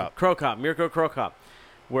 Oh, Crow Cop. Mirko Crow Cop.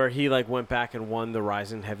 Where he like went back and won the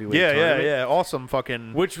Ryzen heavyweight tournament. Yeah. Awesome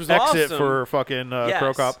fucking which was exit awesome. for fucking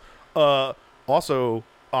Crow Cop. Also,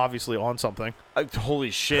 obviously on something. Holy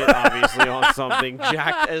shit, obviously on something.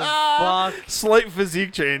 Jacked as fuck. Slight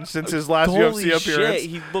physique change since his last UFC appearance. Shit,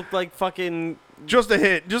 he looked like fucking... Just a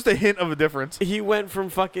hint of a difference. He went from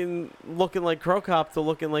fucking looking like Crow Cop to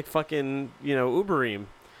looking like fucking, you know, Uberim.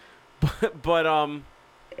 But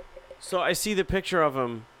so I see the picture of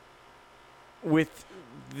him with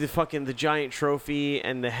the giant trophy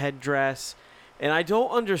and the headdress, and I don't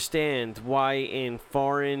understand why in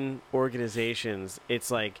foreign organizations it's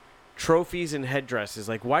like trophies and headdresses.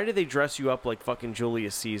 Like, why do they dress you up like fucking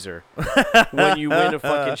Julius Caesar when you win a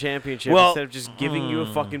fucking championship instead of just giving you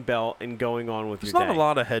a fucking belt and going on with your day? There's not a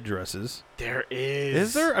lot of headdresses. There is.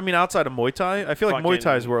 Is there? I mean, outside of Muay Thai, I feel like Muay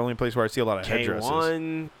Thai is the only place where I see a lot of headdresses.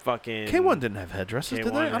 K1 didn't have headdresses,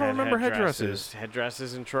 did they? I don't remember headdresses.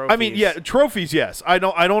 Headdresses and trophies. I mean, yeah, trophies. Yes, I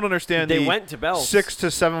don't understand. They went to belts. 6 to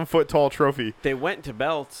 7 foot tall trophy. They went to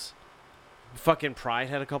belts. Fucking Pride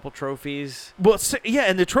had a couple trophies. Well, yeah,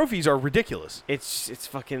 and the trophies are ridiculous. It's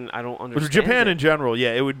fucking, I don't understand. Japan in general,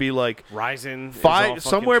 yeah, it would be like Ryzen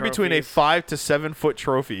somewhere between a 5 to 7 foot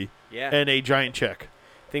trophy and a giant check.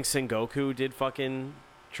 I think Sengoku did fucking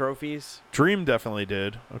trophies. Dream definitely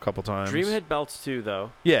did a couple times. Dream had belts too,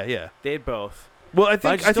 though. Yeah. They had both. Well, I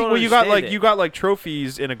think you got like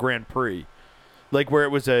trophies in a Grand Prix, like where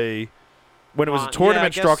it was when it was a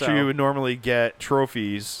tournament structure, you would normally get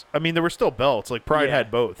trophies. I mean, there were still belts. Like Pride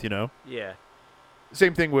had both, you know. Yeah.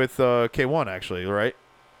 Same thing with K1, actually, right?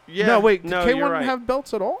 Yeah. No, wait. Did K1 have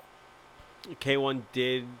belts at all? K1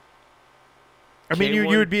 did. I mean,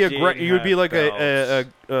 you would be like a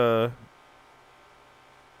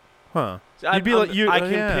huh. You'd be like I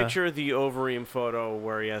can picture the Overeem photo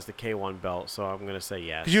where he has the K1 belt, so I'm gonna say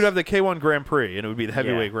yes. Because you'd have the K1 Grand Prix, and it would be the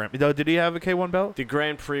heavyweight Grand Prix. Did he have a K1 belt? The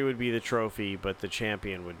Grand Prix would be the trophy, but the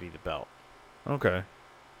champion would be the belt. Okay.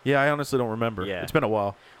 Yeah, I honestly don't remember. Yeah. It's been a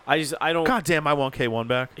while. I don't. God damn, I want K1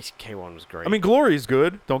 back. K1 was great. I mean, Glory's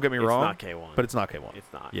good. Don't get me wrong. It's not K1. But it's not K1.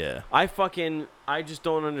 It's not. Yeah. I just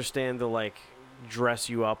don't understand the like dress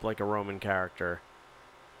you up like a Roman character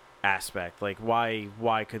aspect. Like,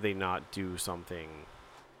 why could they not do something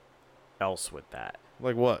else with that?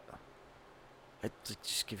 Like what?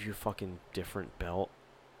 Just give you a fucking different belt.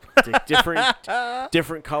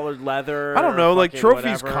 different colored leather. I don't know. Like fucking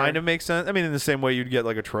trophies whatever. kind of make sense. I mean, in the same way you'd get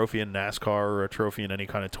like a trophy in NASCAR or a trophy in any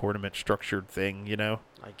kind of tournament structured thing, you know,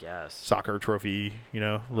 I guess. soccer trophy, you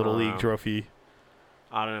know, little league know. trophy.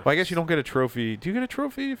 I don't know. Well, I guess you don't get a trophy. Do you get a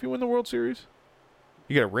trophy if you win the World Series?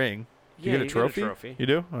 You get a ring. Do Yeah, you get a trophy? You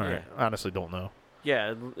do? All right. Yeah. I honestly don't know.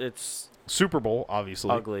 Yeah, it's Super Bowl,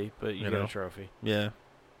 obviously. ugly, but you you get know. a trophy. Yeah.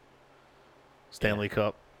 Stanley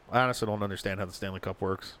Cup. I honestly don't understand how the Stanley Cup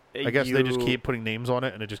works. I guess they just keep putting names on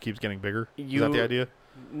it and it just keeps getting bigger. Is that the idea?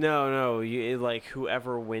 No. Like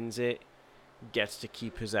whoever wins it gets to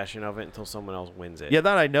keep possession of it until someone else wins it. Yeah,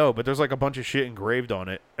 that I know, but there's like a bunch of shit engraved on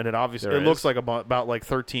it, and it obviously There looks is? like about like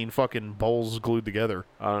 13 fucking bowls glued together.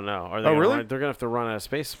 I don't know. Are they Oh, gonna really? they're gonna have to run out of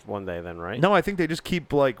space one day, then, right? No, I think they just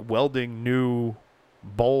keep like welding new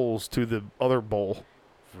bowls to the other bowl.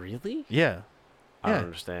 Really? Yeah, I Yeah. don't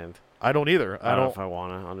understand. I don't either. I don't know if I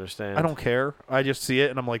want to understand. I don't care. I just see it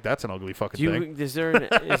and I'm like, that's an ugly fucking Do thing. you? Is there? Is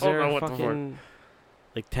don't there know a what the fuck. fucking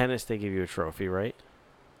like tennis? They give you a trophy, right?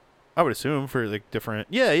 I would assume for like different.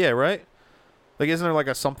 Yeah, right. Like, isn't there like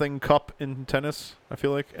a something cup in tennis? I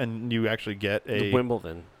feel like, and you actually get a. The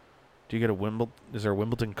Wimbledon. Do you get a Wimbledon? Is there a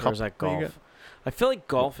Wimbledon cup? Or is that you get? golf? I feel like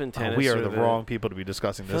golf and Oh, tennis. we are are the wrong people to be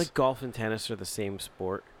discussing I feel this. like golf and tennis are the same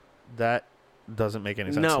sport. That doesn't make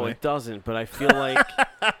any sense No, to me. it doesn't. But I feel like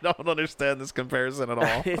I don't understand this comparison at all.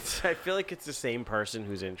 I feel like it's the same person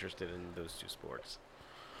who's interested in those two sports.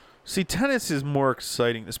 See, tennis is more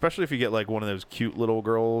exciting, especially if you get like one of those cute little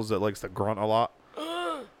girls that likes to grunt a lot.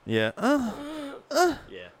 Yeah.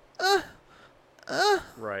 Yeah.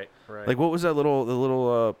 Right. Like what was that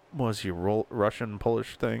what was she Russian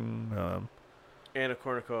Polish thing? Anna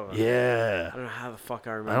Kournikova. I Yeah. don't know how the fuck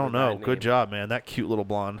I remember. I don't know. that Good name. job, man. That cute little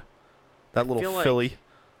blonde. That feel little like- filly.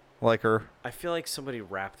 Like her. I feel like somebody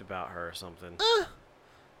rapped about her or something.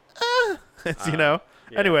 It's, you know.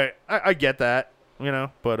 Yeah. Anyway, I get that, you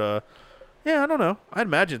know, but yeah, I don't know. I'd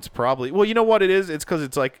imagine it's probably well. You know what it is? It's because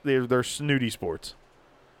it's like they're snooty sports.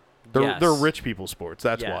 They're Yes. rich people sports.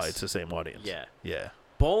 That's why Yes. it's the same audience. Yeah. Yeah.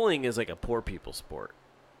 Bowling is like a poor people sport.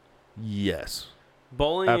 Yes.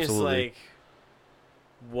 Bowling Absolutely. is like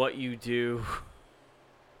what you do.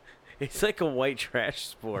 It's like a white trash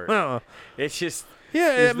sport. Well, It's just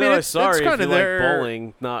yeah. there's I mean, no it's sorry if kind you of like there.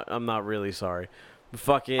 bowling. I'm not really sorry.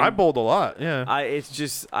 Fucking I bowled a lot. Yeah. it's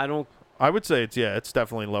just I don't. I would say it's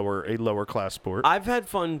definitely a lower class sport. I've had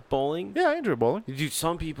fun bowling. Yeah, I enjoy bowling. Dude,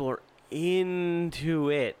 some people are into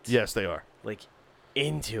it. Yes, they are. Like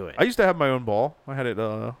into it. I used to have my own ball. I had it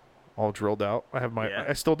all drilled out. I have my. Yeah.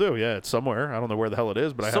 I still do. Yeah, it's somewhere. I don't know where the hell it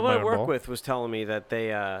is, but Someone I I have my own work ball. with was telling me that they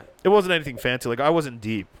It wasn't anything fancy. Like I wasn't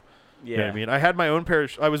deep. yeah. You know what I mean? I had my own pair.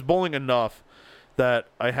 I was bowling enough that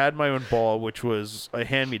I had my own ball, which was a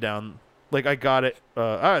hand-me-down. Like I got it.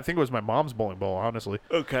 I think it was my mom's bowling ball, honestly.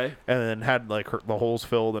 Okay. And then had like the holes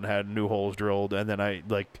filled and had new holes drilled, and then I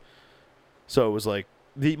like. So it was like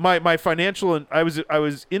my financial and I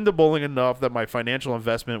was into bowling enough that my financial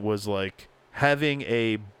investment was like having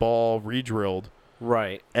a ball re-drilled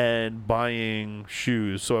Right. and buying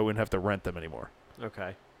shoes so I wouldn't have to rent them anymore.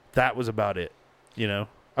 Okay. That was about it. You know,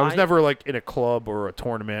 I was never like in a club or a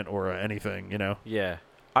tournament or anything. You know. Yeah.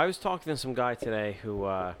 I was talking to some guy today who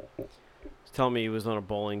was telling me he was on a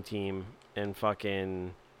bowling team and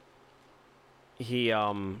fucking he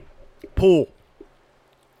Pool.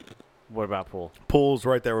 what about pool? Pool's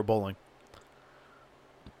right there with bowling.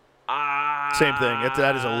 Same thing.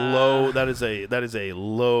 That is a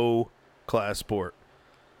low class sport.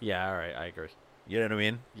 Yeah, all right, I agree. You know what I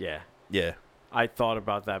mean? Yeah. Yeah. I thought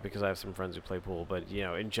about that because I have some friends who play pool, but you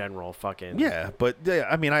know, in general, fucking Yeah, but yeah,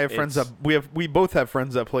 I mean, I have friends that It's- we both have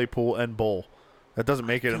friends that play pool and bowl. That doesn't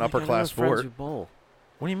make it an I upper don't class have friends sport. who bowl.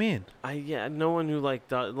 What do you mean? No one who like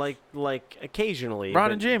occasionally. Ron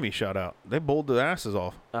but- and Jamie, shout out. They bowled their asses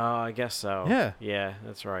off. Oh, I guess so. Yeah. Yeah,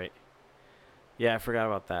 that's right. Yeah, I forgot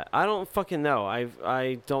about that. I don't fucking know. I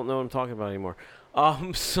don't know what I'm talking about anymore.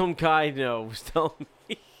 Some guy was telling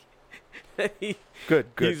me that Good.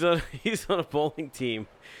 he's on a bowling team,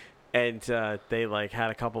 and they like had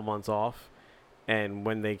a couple months off, and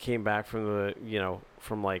when they came back from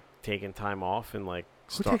from like taking time off and like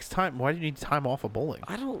Who takes time? Why do you need time off of bowling?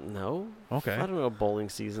 I don't know. Okay. I don't know how bowling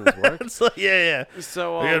seasons work. It's like, yeah.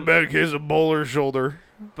 So I got a bad case of bowler shoulder.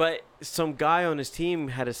 but some guy on his team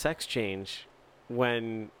had a sex change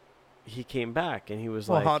when he came back, and he was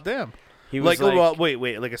Well, like, hot damn. he was like, well,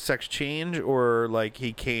 wait, like a sex change or like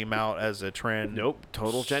he came out as a trans? nope,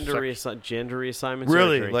 total gender reassignment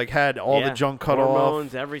Really? surgery. Like had all the Yeah, junk cut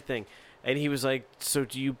hormones, off? everything. And he was like, so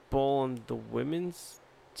do you bowl on the women's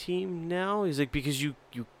team now? He's like, because you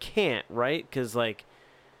can't, right? Because like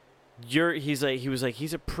he was like,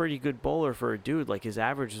 he's a pretty good bowler for a dude. Like, his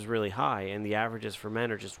average is really high, and the averages for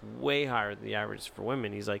men are just way higher than the averages for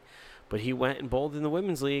women. He's like, but he went and bowled in the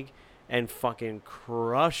women's league and fucking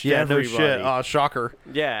crushed everybody. No shit. Shocker.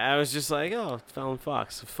 Yeah, I was just like, oh, Fallon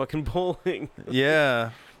Fox, fucking bowling.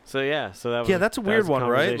 Yeah. So that was that's a weird one,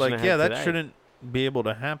 right? Like, that today. Shouldn't be able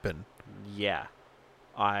to happen. Yeah.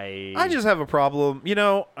 I just have a problem.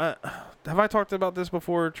 Have I talked about this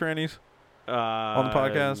before, trannies? On the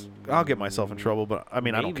podcast? I'll get myself in trouble, but I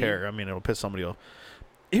mean, maybe. I don't care. I mean, it'll piss somebody off.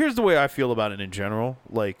 Here's the way I feel about it in general.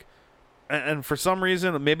 Like, and for some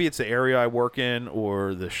reason, maybe it's the area I work in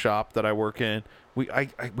or the shop that I work in. We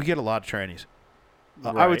get a lot of trannies.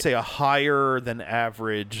 Right. I would say a higher than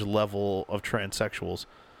average level of transsexuals.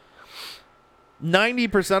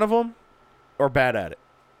 90% of them are bad at it.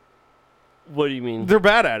 What do you mean? They're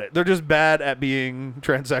bad at it. They're just bad at being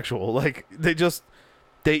transsexual. Like,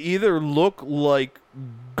 they either look like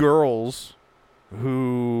girls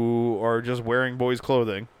who are just wearing boys'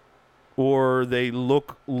 clothing, or they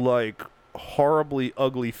look like horribly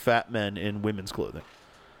ugly fat men in women's clothing.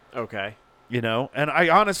 Okay. And I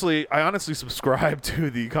honestly subscribe to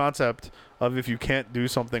the concept of if you can't do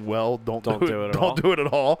something well, don't do it at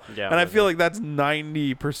all. Yeah, and I feel like that's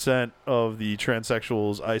 90% of the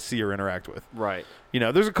transsexuals I see or interact with. Right.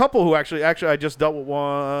 There's a couple who actually I just dealt with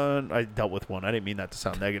one. I didn't mean that to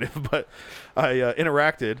sound negative, but I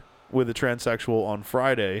interacted with a transsexual on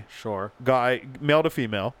Friday. Sure. Guy, male to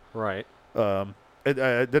female. Right. It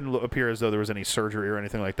didn't appear as though there was any surgery or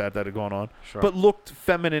anything like that had gone on, sure. but looked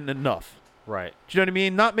feminine enough. Right. Do you know what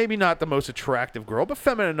I mean? Maybe not the most attractive girl, but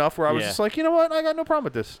feminine enough where I was just like, you know what? I got no problem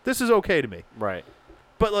with this. This is okay to me. Right.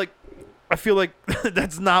 But, like, I feel like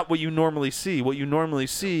that's not what you normally see. What you normally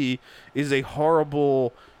see is a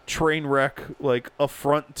horrible train wreck, like,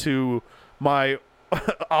 affront to my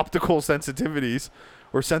optical sensitivities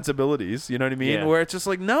or sensibilities. You know what I mean? Yeah. Where it's just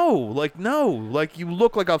like, no. Like, you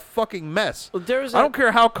look like a fucking mess. Well, I don't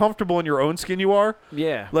care how comfortable in your own skin you are.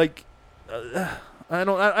 Yeah. Like,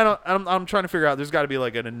 I'm trying to figure out. There's got to be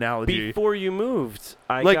like an analogy. Before you moved,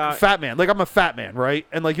 fat man. Like, I'm a fat man, right?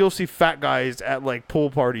 And like you'll see fat guys at like pool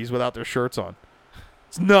parties without their shirts on.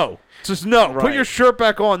 Just no. Right. Put your shirt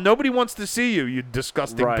back on. Nobody wants to see you. You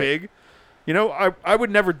disgusting pig. I would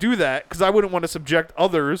never do that because I wouldn't want to subject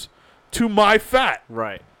others to my fat.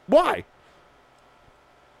 Right. Why?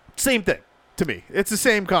 Same thing to me. It's the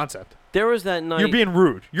same concept. There was that night. You're being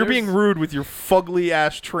rude. You're being rude with your fugly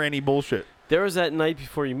ass tranny bullshit. There was that night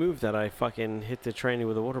before you moved that I fucking hit the tranny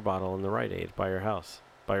with a water bottle in the Rite Aid by your house,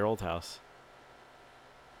 by your old house.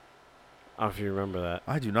 I don't know if you remember that.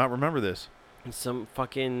 I do not remember this. And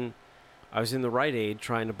I was in the Rite Aid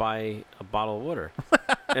trying to buy a bottle of water,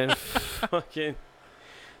 and fucking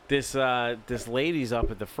this lady's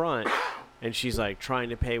up at the front, and she's like trying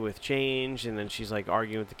to pay with change, and then she's like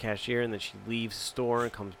arguing with the cashier, and then she leaves the store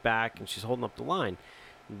and comes back, and she's holding up the line,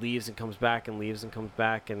 leaves and comes back, and leaves and comes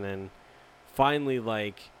back, and then finally,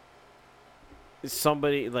 like,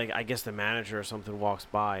 somebody, like, I guess the manager or something walks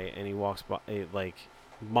by, and he walks by, like,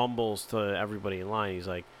 mumbles to everybody in line. He's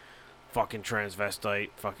like, fucking transvestite,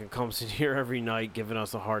 fucking comes in here every night giving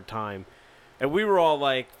us a hard time. And we were all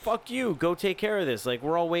like, fuck you, go take care of this. Like,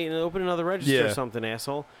 we're all waiting to open another register or something,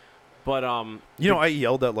 asshole. But, I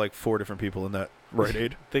yelled at, like, 4 different people in that Rite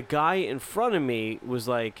Aid. The guy in front of me was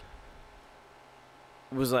like,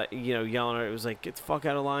 yelling at her. It was like, get the fuck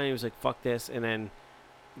out of line. He was like, fuck this. And then,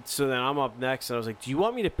 so then I'm up next, and I was like, do you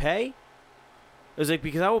want me to pay? I was like,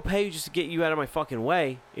 because I will pay you just to get you out of my fucking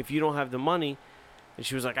way if you don't have the money. And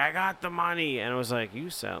she was like, I got the money. And I was like, you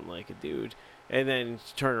sound like a dude. And then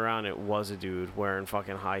she turned around, it was a dude wearing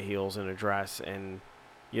fucking high heels and a dress, and,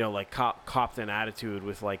 like, copped an attitude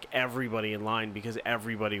with, like, everybody in line because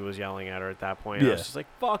everybody was yelling at her at that point. I was just like,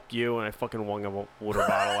 fuck you, and I fucking wung a water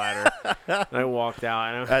bottle at her. And I walked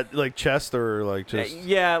out. And at, like, chest or, like, just...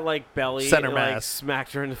 Yeah, like, belly. Center and, mass. Like,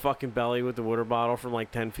 smacked her in the fucking belly with the water bottle from,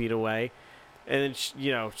 like, 10 feet away. And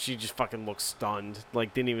then, she just fucking looked stunned.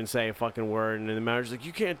 Like, didn't even say a fucking word. And then the manager's like,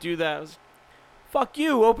 you can't do that. I was like, fuck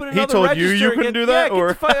you, open another register. He told you couldn't do that? Or?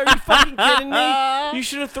 Are you fucking kidding me? You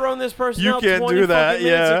should have thrown this person out 20 fucking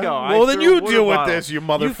minutes ago. Well, then you deal with this, you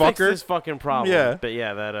motherfucker. You fix this fucking problem. Yeah. But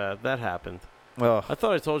yeah, that happened. Ugh. I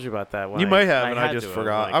thought I told you about that. You might have, and I just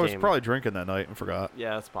forgot. I was probably drinking that night and forgot.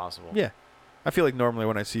 Yeah, that's possible. Yeah. I feel like normally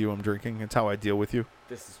when I see you, I'm drinking. It's how I deal with you.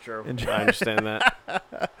 This is true. I understand that.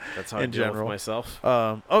 That's how I deal with myself.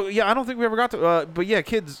 Oh, yeah, I don't think we ever got to... but yeah,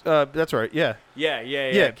 kids... that's right, yeah.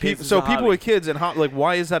 Yeah. So people with kids and... like,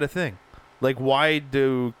 why is that a thing? Like, why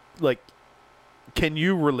do... Like, can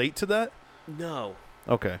you relate to that? No.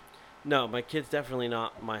 Okay. No, my kid's definitely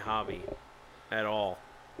not my hobby at all.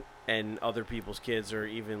 and other people's kids are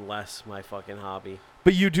even less my fucking hobby.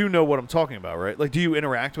 But you do know what I'm talking about, right? Like, do you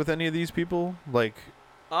interact with any of these people? Like,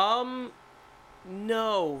 no,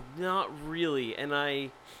 not really. And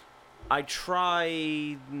I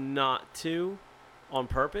try not to on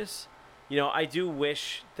purpose. You know, I do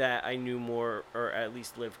wish that I knew more, or at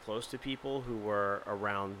least lived close to people who were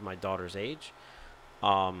around my daughter's age.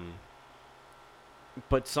 But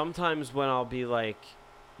sometimes when I'll be like,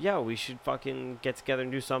 yeah, we should fucking get together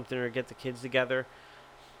and do something, or get the kids together,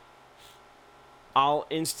 I'll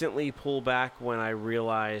instantly pull back when I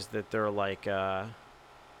realize that they're like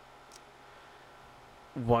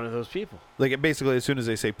one of those people. like basically, as soon as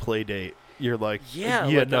they say play date, you're like, Yeah,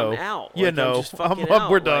 yeah, like no, I'm out. yeah, Like, no, I'm just fucking I'm-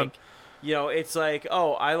 out. we're done. Like, you know, it's like,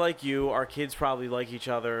 oh, I like you. Our kids probably like each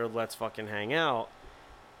other. Let's fucking hang out.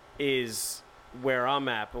 Is where I'm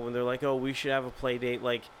at. But when they're like, oh, we should have a play date,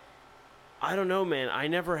 like, I don't know, man. I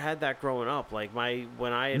never had that growing up. Like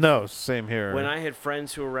when I had No, same here. when I had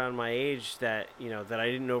friends who were around my age that, you know, that I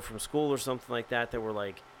didn't know from school or something like that, that were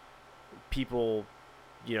like people,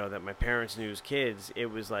 you know, that my parents knew as kids,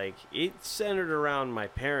 it was like, it centered around my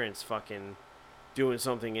parents fucking doing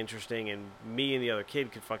something interesting, and me and the other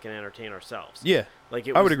kid could fucking entertain ourselves. yeah, Like,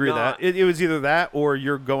 it I was would agree with not, that. It was either that or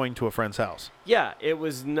you're going to a friend's house. yeah, it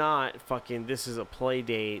was not fucking, this is a play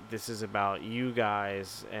date, this is about you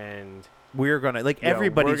guys, and We're gonna like Yo,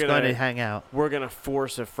 everybody's we're gonna- gonna hang out. we're gonna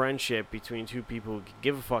force a friendship between two people who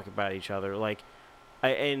give a fuck about each other. Like,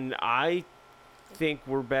 I think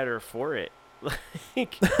we're better for it.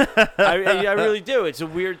 Like, I really do. It's a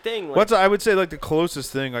weird thing. Like, What's I would say like the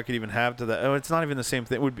closest thing I could even have to that. Oh, it's not even the same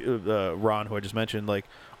thing. Would be Ron, who I just mentioned. Like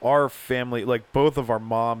our family, like both of our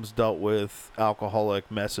moms dealt with alcoholic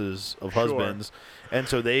messes of Sure. husbands, and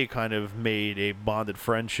so they kind of made a bonded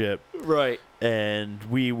friendship. right? And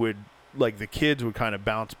we would like the kids would kind of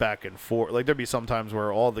bounce back and forth. Like there'd be some times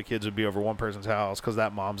where all the kids would be over one person's house because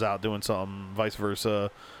that mom's out doing something, vice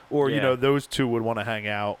versa, or you Yeah. know those two would want to hang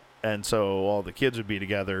out, and so all the kids would be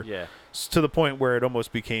together. Yeah. To the point where it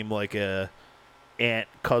almost became like a aunt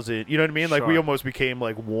cousin. You know what I mean? Like we Sure. almost became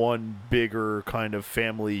like one bigger kind of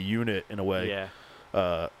family unit in a way.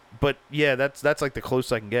 Yeah. But yeah, that's like the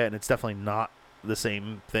closest I can get, and it's definitely not the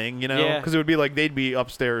same thing, you know? Yeah. Because it would be like they'd be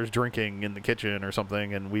upstairs drinking in the kitchen or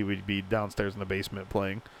something, and we would be downstairs in the basement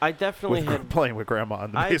playing I definitely with, had. playing with grandma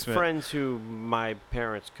in the I had basement. friends who my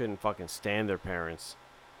parents couldn't fucking stand their parents,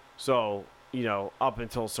 so, you know, up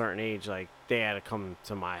until a certain age, like, they had to come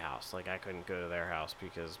to my house. Like, I couldn't go to their house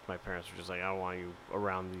because my parents were just like, I don't want you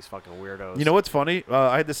around these fucking weirdos. You know what's funny?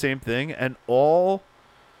 I had the same thing, and all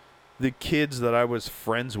the kids that I was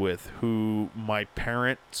friends with who my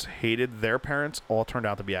parents hated their parents all turned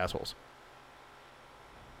out to be assholes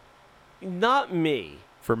Not me.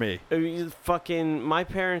 for me. I mean, fucking, my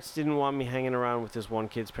parents didn't want me hanging around with this one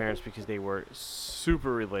kid's parents because they were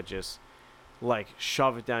super religious. Like,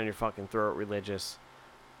 shove it down your fucking throat religious.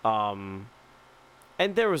 And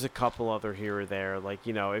there was a couple other here or there. Like,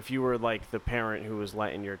 you know, if you were, like, the parent who was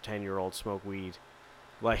letting your 10-year-old smoke weed,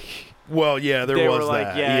 like, Well, yeah, there they was were like,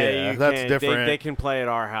 that. yeah, you that's can't, different. They can play at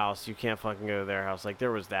our house. You can't fucking go to their house. Like,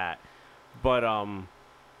 there was that. But,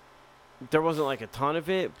 there wasn't, like, a ton of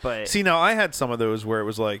it, but... See, now I had some of those where it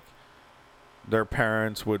was like their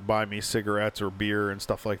parents would buy me cigarettes or beer and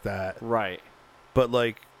stuff like that. Right. But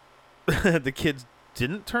like the kids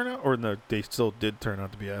didn't turn out, or no, they still did turn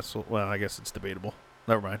out to be assholes. Well, I guess it's debatable.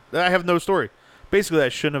 Never mind. I have no story. Basically, I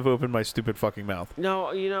shouldn't have opened my stupid fucking mouth.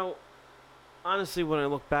 No, you know, honestly, when I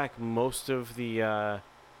look back, most of the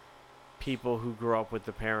people who grew up with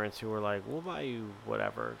the parents who were like, we'll buy you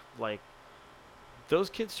whatever, like, those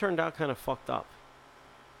kids turned out kind of fucked up.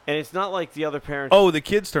 And it's not like the other parents... Oh, the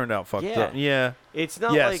kids turned out fucked Yeah. up. Yeah. It's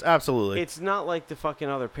not Yes, like... absolutely. It's not like the fucking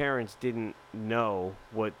other parents didn't know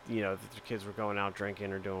what, you know, that their kids were going out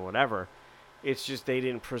drinking or doing whatever. It's just they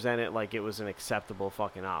didn't present it like it was an acceptable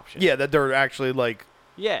fucking option. Yeah, that they're actually like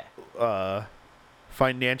Yeah.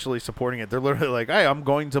 financially supporting it. They're literally like, "Hey, I'm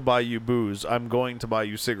going to buy you booze. I'm going to buy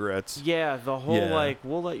you cigarettes." Yeah, the whole, Yeah. like,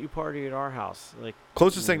 we'll let you party at our house. Like,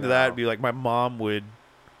 Closest thing to that No. would be like my mom would,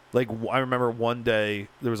 like I remember one day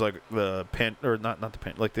there was like the pen or not the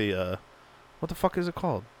pen, like the what the fuck is it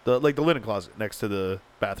called? The like the linen closet next to the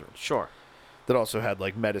bathroom sure. that also had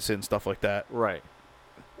like medicine, stuff like that. Right.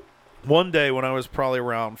 One day when I was probably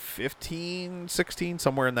around 15, 16,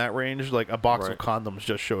 somewhere in that range, like a box of Right. condoms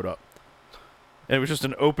just showed up. And it was just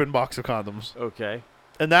an open box of condoms. Okay.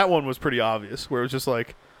 And that one was pretty obvious, where it was just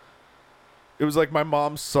like, it was like my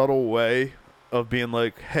mom's subtle way of being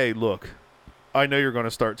like, hey, look, I know you're going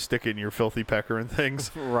to start sticking your filthy pecker and things.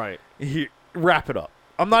 Right. Wrap it up.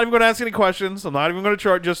 I'm not even going to ask any questions. I'm not even going to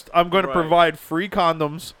charge. I'm going Right. to provide free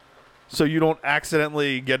condoms so you don't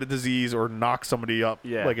accidentally get a disease or knock somebody up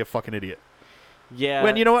Yeah. like a fucking idiot. Yeah.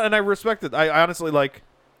 When you know what, and I respect it. I honestly like,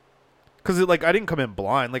 because like I didn't come in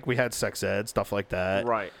blind. Like we had sex ed stuff like that,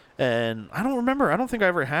 Right. and I don't remember. I don't think I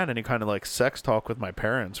ever had any kind of like sex talk with my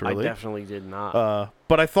parents. Really, I definitely did not.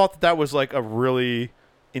 but I thought that was like a really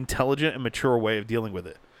intelligent and mature way of dealing with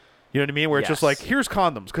it. You know what I mean? Where it's just like, Yes. here's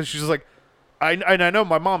condoms, because she's like, I know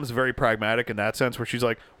my mom is very pragmatic in that sense, where she's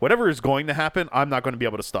like, whatever is going to happen, I'm not going to be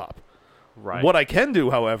able to stop. Right. What I can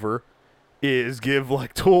do, however, is give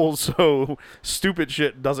like tools so stupid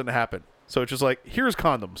shit doesn't happen. So it's just like, here's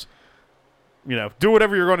condoms. You know, do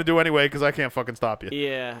whatever you're going to do anyway, because I can't fucking stop you.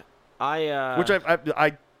 Yeah. Which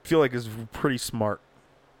I feel like is pretty smart.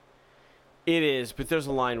 It is, but there's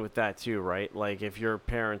a line with that too, right? Like if your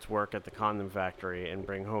parents work at the condom factory and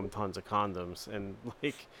bring home tons of condoms, and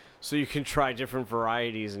like so you can try different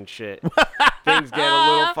varieties and shit, things get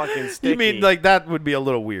a little fucking sticky. You mean like that would be a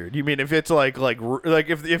little weird? You mean if it's like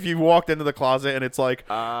if you walked into the closet and it's like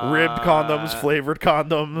ribbed condoms, flavored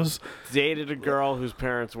condoms? Dated a girl whose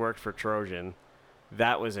parents worked for Trojan.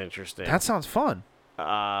 That was interesting. That sounds fun.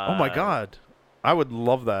 Oh my god, I would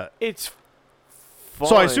love that. It's fun.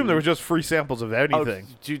 So I assume there was just free samples of Oh, anything.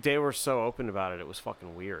 dude, they were so open about it. It was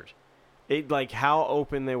fucking weird. It like how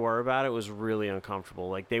open they were about it was really uncomfortable.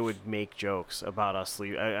 Like they would make jokes about us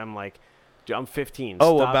sleep. I'm like, dude, I'm 15.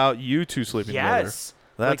 Oh, Stop. about you two sleeping together. Yes.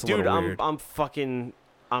 That's like, a dude, little weird.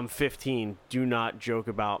 I'm 15. Do not joke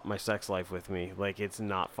about my sex life with me. Like it's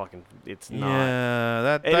not fucking. It's not. Yeah,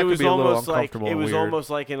 that And that it could was be a little almost like uncomfortable. it and was weird. almost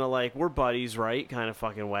like in a like we're buddies, right? Kind of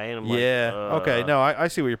fucking way. And I'm Yeah. like, Okay. No, I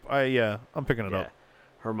see what you're. Yeah, I'm picking it yeah. up.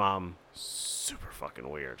 Her mom, super fucking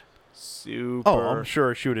weird. Super. Oh, I'm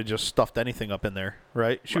sure she would have just stuffed anything up in there,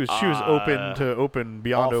 right? She was open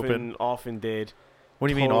beyond open. Often did. What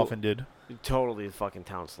do you mean total- often did? Totally the fucking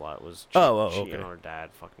town slut was cheating okay. on her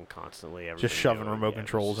dad fucking constantly. Just everything shoving doing. remote Yeah, it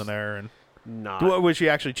controls was in there and. Not Was she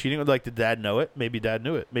actually cheating? Like, did Dad know it? Maybe Dad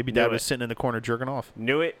knew it. Maybe Dad Knew was it. sitting in the corner jerking off.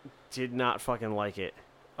 knew it. Did not fucking like it.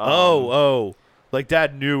 Like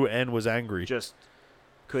Dad knew and was angry. Just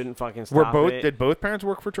couldn't fucking stop it. Did both parents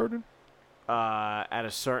work for Trojan? At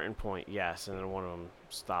a certain point, yes, and then one of them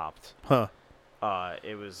stopped. Huh.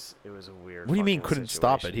 It was a weird. What do you mean fucking couldn't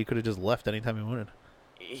stop it? situation. He could have just left anytime he wanted.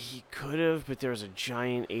 He could have, but there was a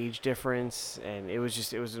giant age difference, and it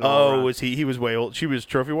was an Oh, all-around- was he was way old. She was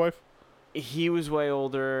trophy wife? He was way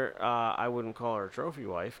older. I wouldn't call her a trophy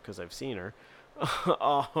wife because I've seen her.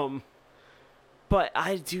 But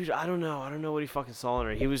I don't know. I don't know what he fucking saw in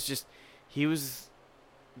her. He was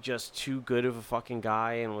just too good of a fucking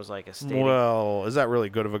guy, and was like a stay. Well, is that really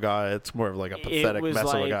good of a guy? It's more of like a pathetic it was mess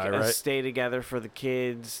like of a guy, right? stay together for the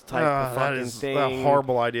kids type of That fucking is thing. a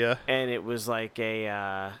horrible idea. And it was like a,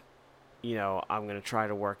 I'm gonna try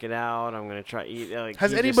to work it out. I'm gonna try. Like,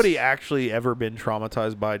 Has he anybody just- actually ever been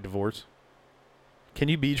traumatized by divorce? Can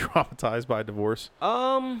you be traumatized by divorce?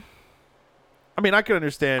 I mean, I could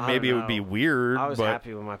understand I maybe it don't would be know. weird, I was but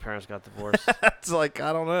happy when my parents got divorced. it's like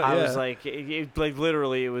I don't know. I yeah. was like, like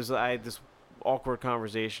literally, it was. I had this awkward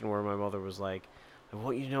conversation where my mother was like, "I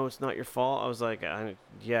want you to know it's not your fault." I was like, I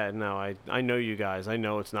know you guys. I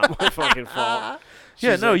know it's not my fucking fault."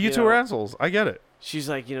 yeah, She's no, like, you two know, are assholes. I get it. She's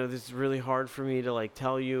like, this is really hard for me to like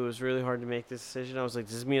tell you. It was really hard to make this decision. I was like,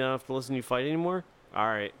 does this mean I don't have to listen to you fight anymore? All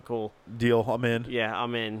right, cool. Deal. I'm in. Yeah,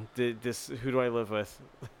 I'm in. This, who do I live with?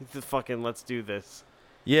 The fucking let's do this.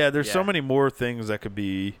 Yeah, there's so Yeah. many more things that could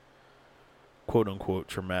be quote unquote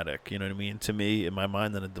traumatic, you know what I mean? To me, in my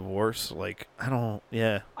mind, than a divorce. Like, I don't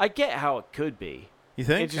yeah. I get how it could be. You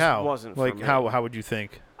think? It just how? wasn't for like me. how would you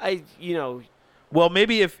think? Well,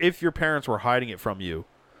 maybe if your parents were hiding it from you.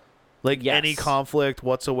 Like any Yes. conflict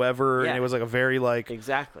whatsoever, and Yeah. it was like a very like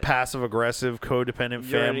exactly. passive aggressive, codependent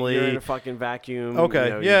You're family. in a fucking vacuum. Okay. you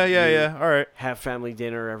know, you Yeah. All right. Have family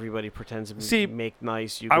dinner. Everybody pretends to See, make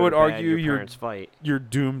nice. You I go would to bed, argue your you're- parents fight. You're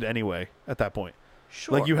doomed anyway at that point.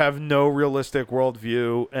 Sure. Like you have no realistic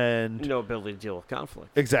worldview and no ability to deal with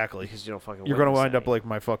conflict exactly. because you don't fucking. You're gonna witness wind up any. like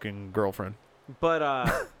my fucking girlfriend.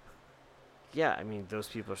 But yeah. I mean, those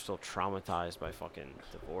people are still traumatized by fucking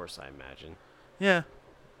divorce. I imagine. Yeah.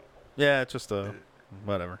 Yeah, it's just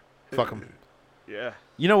whatever. Fuck 'em. Yeah.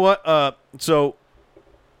 You know what? So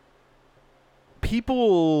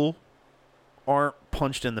people aren't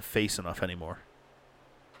punched in the face enough anymore.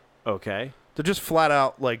 Okay. They're just flat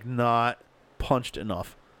out like not punched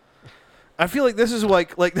enough. I feel like this is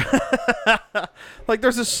like like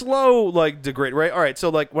there's a slow like degrade, right? All right, so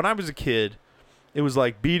like when I was a kid, it was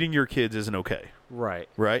like beating your kids isn't okay, Right.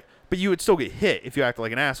 right? But you would still get hit if you act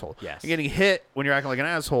like an asshole. Yes. And getting hit when you're acting like an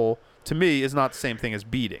asshole to me is not the same thing as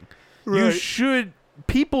beating. You Right. should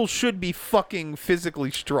people should be fucking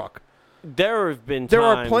physically struck. There have been There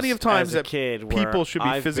times are plenty of times as a that kid where people should be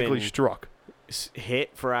I've physically been struck.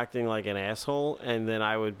 hit for acting like an asshole, and then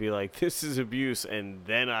I would be like, "This is abuse," and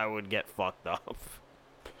then I would get fucked up.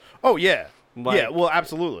 Oh yeah, Like, yeah. Well,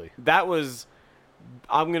 absolutely. That was,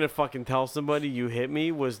 I'm gonna fucking tell somebody you hit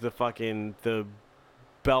me was the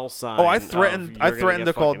bell sign. Oh, I of, threatened. "You're I gonna threatened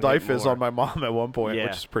get to call fucking hit Dyfus more." on my mom at one point, Yeah.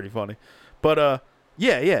 which is pretty funny. But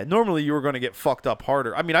yeah. Normally, you were going to get fucked up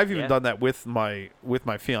harder. I mean, I've even Yeah. done that with my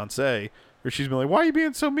fiance, where she's been like, "Why are you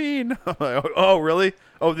being so mean?" I'm like, "Oh, really?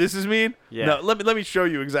 Oh, this is mean? Yeah. No, let me show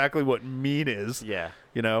you exactly what mean is. Yeah.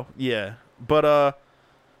 You know? Yeah. But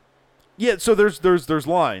yeah. So there's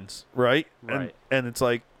lines, right? Right. And it's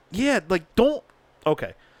like, yeah, like don't.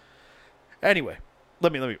 Okay. Anyway,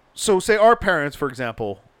 let me. So say our parents, for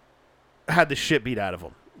example, had the shit beat out of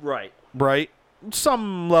them, Right. right?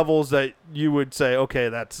 Some levels that you would say, okay,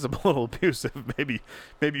 that's a little abusive. Maybe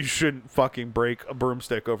you shouldn't fucking break a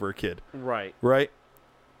broomstick over a kid, Right. right?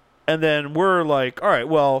 And then we're like, all right,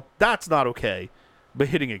 well, that's not okay, but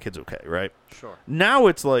hitting a kid's okay, right? Sure. Now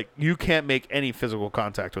it's like you can't make any physical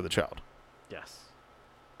contact with a child. Yes.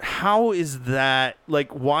 How is that?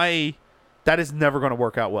 Like, why? That is never going to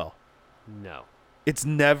work out well. No. It's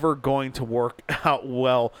never going to work out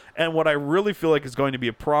well. And what I really feel like is going to be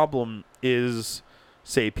a problem is,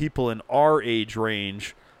 say, people in our age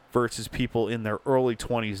range versus people in their early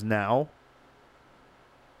 20s now.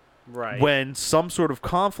 Right. When some sort of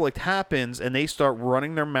conflict happens and they start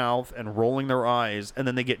running their mouth and rolling their eyes and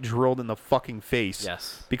then they get drilled in the fucking face.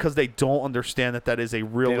 Yes. Because they don't understand that is a They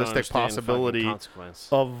don't realistic understand the fucking possibility consequence.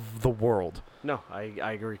 of the world. No, I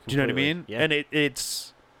agree completely. Do you know what I mean? Yeah. And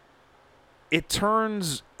it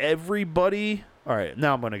turns everybody. All right,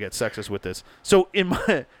 now I'm going to get sexist with this. So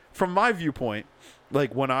from my viewpoint,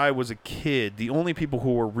 like when I was a kid, the only people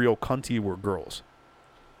who were real cunty were girls.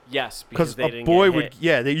 Yes, because they a didn't boy get would, hit.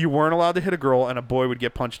 yeah, you weren't allowed to hit a girl, and a boy would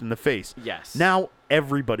get punched in the face. Yes. Now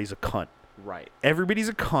everybody's a cunt. Right. Everybody's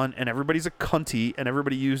a cunt, and everybody's a cunty, and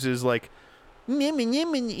everybody uses like,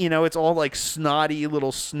 you know, it's all like snotty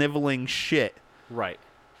little sniveling shit. Right.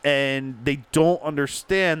 And they don't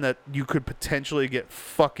understand that you could potentially get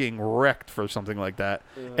fucking wrecked for something like that,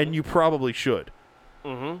 and you probably should.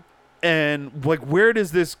 Mm-hmm. And like, where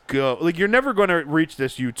does this go? Like, you're never going to reach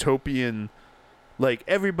this utopian, like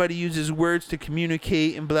everybody uses words to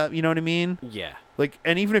communicate and blah. You know what I mean? Yeah. Like,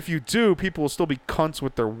 and even if you do, people will still be cunts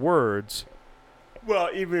with their words. Well,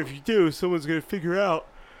 even if you do, someone's gonna figure out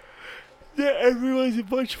that everyone's a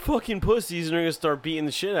bunch of fucking pussies, and they're gonna start beating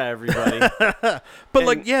the shit out of everybody. But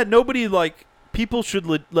like, yeah, nobody like people should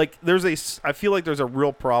like. I feel like there's a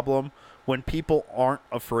real problem when people aren't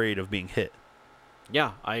afraid of being hit.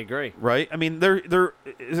 Yeah, I agree. Right? I mean, there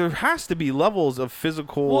has to be levels of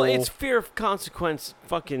physical. Well, it's fear of consequence,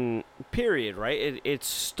 fucking period, right? It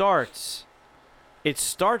starts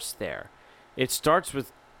there. It starts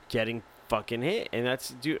with getting fucking hit, and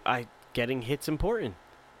that's getting hit's important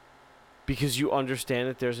because you understand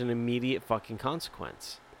that there's an immediate fucking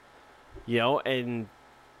consequence, you know. And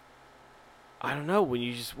I don't know,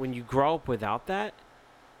 when you grow up without that,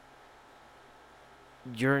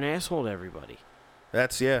 you're an asshole to everybody. I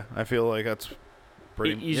feel like that's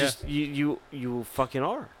pretty. You fucking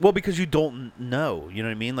are. Well, because you don't know. You know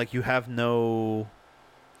what I mean? Like, you have no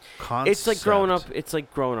concept. It's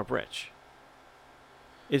like growing up rich.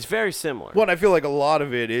 It's very similar. Well, and I feel like a lot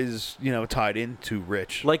of it is, tied into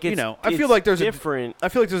rich. Like, it's, I feel like there's different. I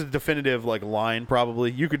feel like there's a definitive like line. Probably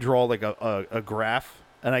you could draw like a graph,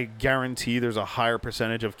 and I guarantee there's a higher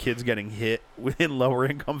percentage of kids getting hit within lower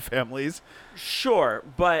income families. Sure,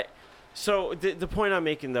 but so the point I'm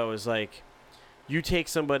making though is like, you take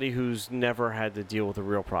somebody who's never had to deal with a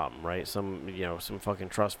real problem, right? Some fucking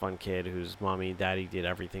trust fund kid whose mommy and daddy did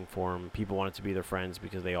everything for him. People wanted to be their friends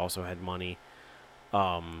because they also had money.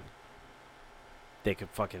 They could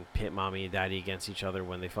fucking pit mommy and daddy against each other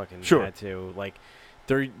when they fucking had to. Like,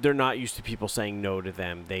 they're not used to people saying no to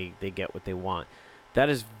them. They get what they want. That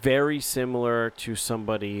is very similar to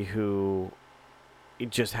somebody who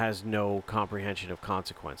just has no comprehension of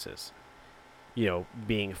consequences.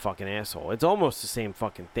 Being a fucking asshole. It's almost the same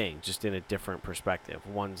fucking thing, just in a different perspective.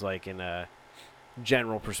 One's like in a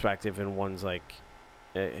general perspective, and one's like,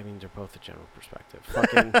 I mean, they're both a general perspective.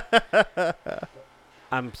 Fucking,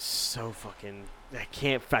 I'm so fucking. I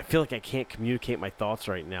feel like I can't communicate my thoughts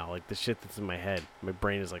right now. Like, the shit that's in my head, my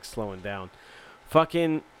brain is like slowing down.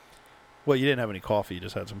 Fucking. Well, you didn't have any coffee. You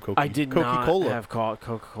just had some Coca-Cola. I did not have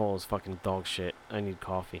Coca-Cola. Is fucking dog shit. I need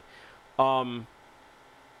coffee.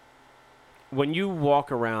 When you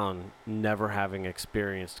walk around never having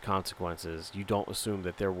experienced consequences, you don't assume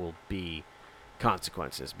that there will be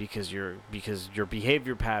consequences because your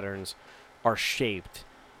behavior patterns are shaped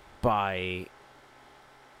by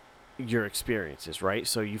your experiences, right?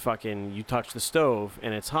 So you touch the stove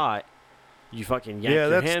and it's hot, you fucking yank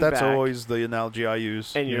your hand that's back, always the analogy I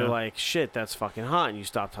use. and you're know? like, shit, that's fucking hot, and you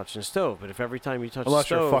stop touching the stove. But if every time you touch Unless the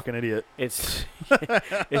stove, you're a fucking idiot, it's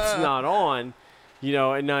it's not on,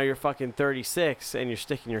 and now you're fucking 36 and you're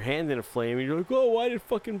sticking your hand in a flame and you're like, oh, why did it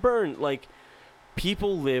fucking burn? Like,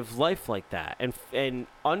 people live life like that, and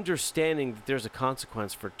understanding that there's a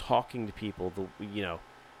consequence for talking to people,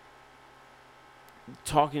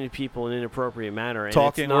 talking to people in an inappropriate manner, and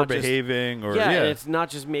talking it's not or behaving, or and it's not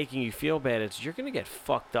just making you feel bad. It's you're gonna get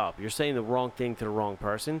fucked up. You're saying the wrong thing to the wrong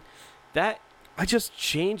person. That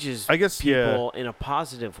changes people in a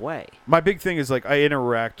positive way. My big thing is, like, I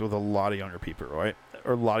interact with a lot of younger people, right?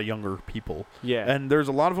 Or a lot of younger people. Yeah. And there's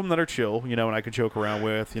a lot of them that are chill, and I could joke around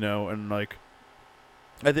with, and like,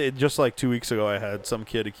 just like 2 weeks ago, I had some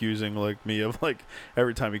kid accusing like me of like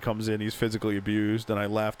every time he comes in, he's physically abused, and I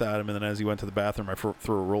laughed at him. And then as he went to the bathroom, I threw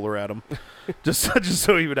a roller at him, just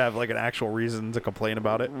so he would have like an actual reason to complain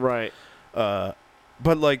about it. Right. But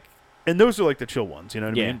like, and those are like the chill ones, you know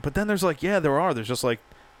what I Yeah. mean? But then there's like, there's just like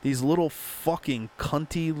these little fucking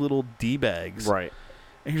cunty little d-bags, Right.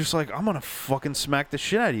 and you're just like, I'm gonna fucking smack the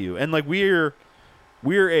shit out of you. And like, we're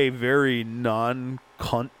a very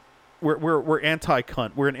non-cunt. We're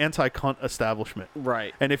anti-cunt. We're an anti-cunt establishment.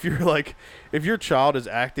 Right. And if your child is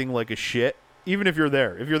acting like a shit, even if you're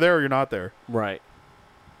there or you're not there, Right.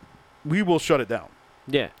 we will shut it down.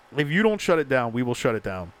 Yeah. If you don't shut it down, we will shut it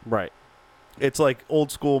down. Right. It's like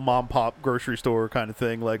old school mom pop grocery store kind of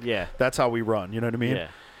thing. Like, Yeah. that's how we run. You know what I mean? Yeah.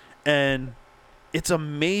 And it's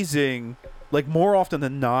amazing. Like, more often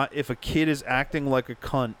than not, if a kid is acting like a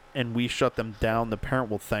cunt and we shut them down, the parent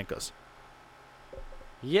will thank us.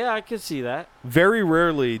 Yeah, I could see that. Very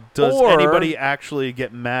rarely does Or- anybody actually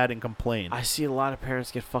get mad and complain. I see a lot of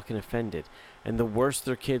parents get fucking offended, and the worse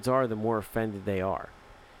their kids are, the more offended they are.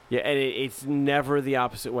 Yeah, and it's never the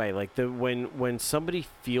opposite way. Like when somebody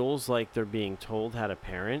feels like they're being told how to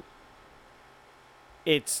parent,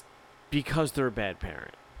 it's because they're a bad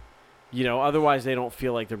parent. Otherwise they don't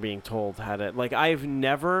feel like they're being told how to. Like, I've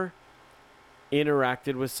never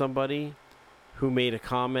interacted with somebody who made a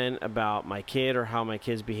comment about my kid or how my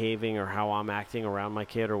kid's behaving or how I'm acting around my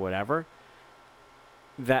kid or whatever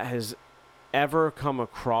that has ever come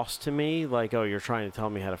across to me like, oh, you're trying to tell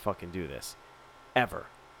me how to fucking do this. Ever.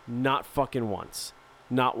 Not fucking once.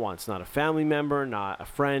 Not once. Not a family member, not a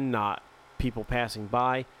friend, not people passing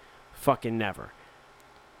by. Fucking never.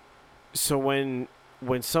 So when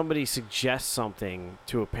somebody suggests something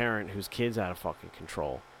to a parent whose kid's out of fucking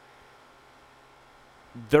control,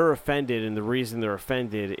 they're offended, and the reason they're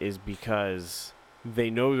offended is because they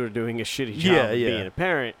know they're doing a shitty job of being a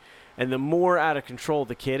parent. And the more out of control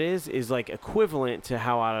the kid is like equivalent to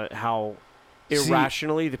how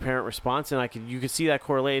irrationally the parent responds. And you could see that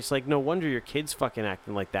correlate. It's like, no wonder your kid's fucking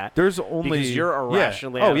acting like that. There's only because you're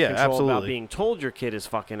irrationally out of control absolutely. about being told your kid is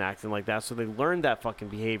fucking acting like that. So they learned that fucking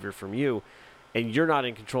behavior from you, and you're not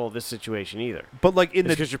in control of this situation either. But like,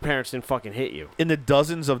 because your parents didn't fucking hit you. In the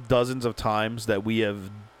dozens of times that we have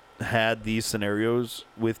had these scenarios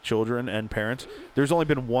with children and parents, there's only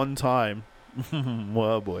been one time.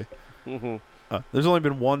 Oh boy. Mm-hmm. There's only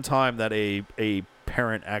been one time that a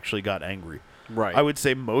parent actually got angry. Right. I would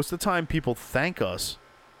say most of the time people thank us,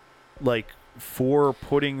 like, for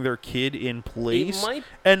putting their kid in place.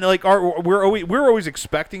 And like, we're always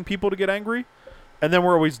expecting people to get angry, and then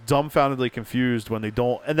we're always dumbfoundedly confused when they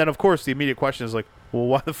don't. And then of course the immediate question is like, well,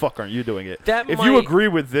 why the fuck aren't you doing it? If you agree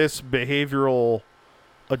with this behavioral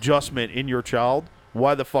adjustment in your child,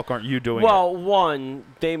 why the fuck aren't you doing it? Well, one,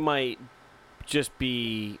 they might just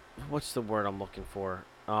be, what's the word I'm looking for?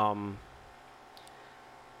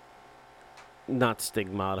 Not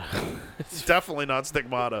stigmata. It's definitely not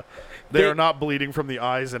stigmata. They are not bleeding from the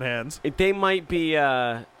eyes and hands. They might be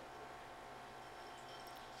not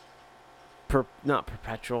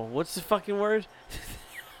perpetual. What's the fucking word?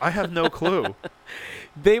 I have no clue.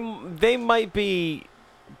 They might be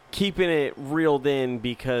keeping it reeled in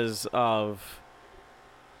because of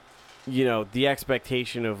the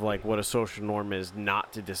expectation of like what a social norm is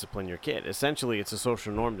not to discipline your kid. Essentially, it's a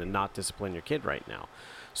social norm to not discipline your kid right now.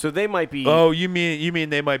 So they might be. Oh, you mean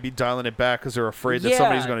they might be dialing it back because they're afraid that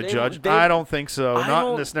somebody's going to judge? I don't think so.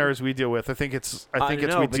 Not in the scenarios we deal with. I think it's we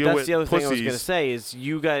deal with pussies. That's the other thing I was going to say is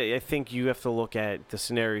I think you have to look at the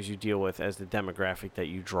scenarios you deal with as the demographic that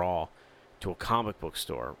you draw to a comic book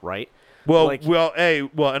store, right? Well, in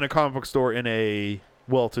a comic book store in a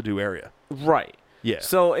well-to-do area, right? Yeah.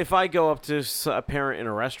 So if I go up to a parent in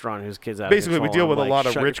a restaurant whose kid's out of Basically, we control, deal with I'm a lot like,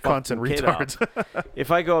 of "Shut rich your cunts and fucking kid up." retards.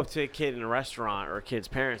 If I go up to a kid in a restaurant or a kid's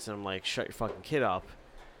parents and I'm like, shut your fucking kid up,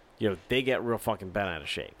 they get real fucking bent out of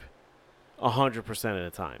shape. 100% of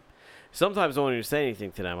the time. Sometimes I won't even say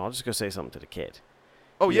anything to them. I'll just go say something to the kid.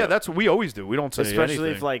 Oh yeah, that's what we always do. We don't say Especially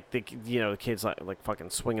anything. if like the kids like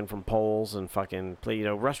fucking swinging from poles and fucking play.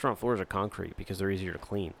 Restaurant floors are concrete because they're easier to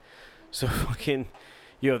clean. So fucking,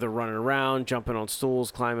 they're running around, jumping on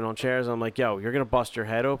stools, climbing on chairs. I'm like, yo, you're gonna bust your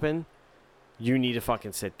head open. You need to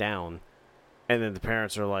fucking sit down. And then the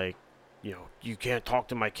parents are like, you can't talk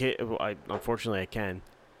to my kid. Unfortunately, I can.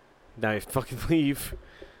 Now you have to fucking leave.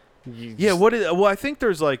 Well, I think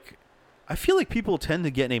there's like, I feel like people tend to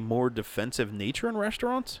get in a more defensive nature in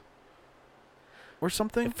restaurants, or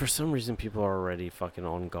something. For some reason, people are already fucking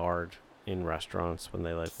on guard in restaurants when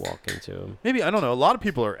they like walk into them. Maybe, I don't know. A lot of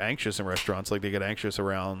people are anxious in restaurants. Like they get anxious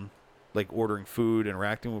around like ordering food,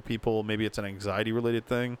 interacting with people. Maybe it's an anxiety related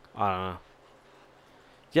thing. I don't know.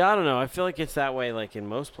 Yeah, I don't know. I feel like it's that way, like in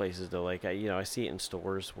most places, though. Like I see it in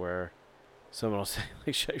stores where someone will say,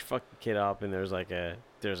 like, "Shut your fucking kid up," and there's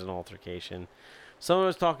an altercation. Someone I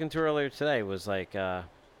was talking to earlier today was like,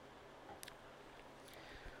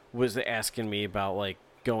 was asking me about like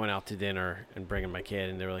going out to dinner and bringing my kid,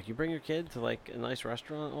 and they were like, "You bring your kid to like a nice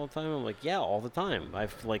restaurant all the time?" I'm like, "Yeah, all the time.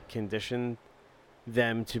 I've like conditioned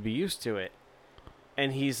them to be used to it."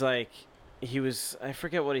 And he's like, I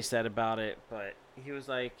forget what he said about it, but he was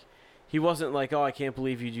like, he wasn't like, "Oh, I can't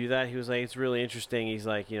believe you do that." He was like, "It's really interesting." He's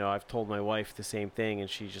like, I've told my wife the same thing, and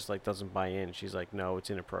she just like doesn't buy in. She's like, "No, it's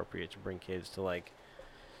inappropriate to bring kids to like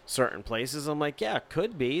certain places." I'm like, "Yeah, it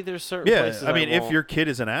could be. There's certain places." I mean, if your kid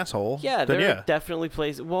is an asshole, yeah, then there are definitely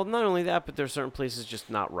places. Well, not only that, but there's certain places just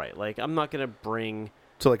not right. Like, I'm not gonna bring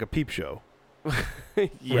to like a peep show,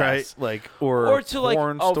 yes. right? Like or to like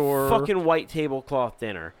porn a store, fucking white tablecloth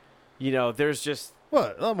dinner. There's just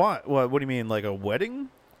what? What do you mean? Like a wedding?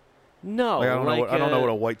 no. Like, I don't know what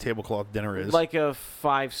a a white tablecloth dinner is. like a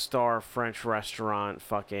 5-star French restaurant.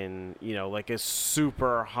 Fucking like a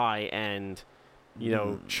super high end.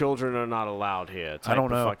 Children are not allowed here. Type I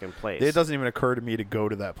don't know. Of fucking place. It doesn't even occur to me to go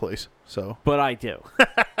to that place. So, but I do.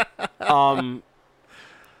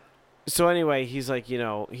 So anyway, he's like,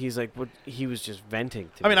 what he was just venting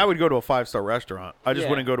to me. I mean, I would go to a 5-star restaurant. I just Yeah.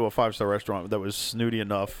 wouldn't go to a 5-star restaurant that was snooty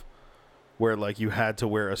enough where like you had to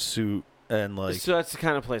wear a suit and like. So that's the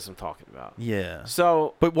kind of place I'm talking about. Yeah.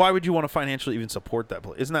 So, But why would you want to financially even support that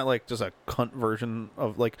place? Isn't that like just a cunt version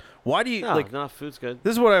of like? Why do you like? no, food's good.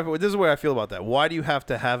 This is the way I feel about that. Why do you have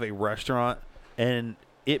to have a restaurant and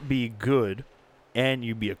it be good, and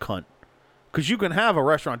you be a cunt? Because you can have a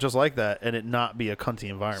restaurant just like that and it not be a cunty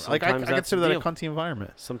environment. Like I Sometimes that's consider the that a deal. cunty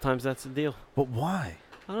environment. Sometimes that's the deal. But why?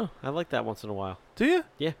 I don't know. I like that once in a while. Do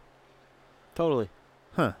you? Totally.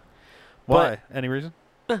 Huh? Why? Any reason?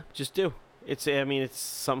 Just do. It's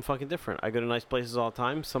something fucking different. I go to nice places all the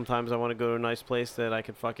time. Sometimes I want to go to a nice place that I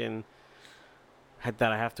could fucking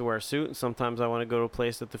that I have to wear a suit, and sometimes I want to go to a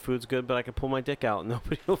place that the food's good, but I can pull my dick out and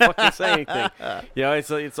nobody will fucking say anything.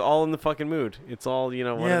 It's all in the fucking mood. It's all what Yeah,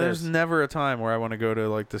 it there's is. never a time where I want to go to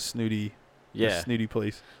like the snooty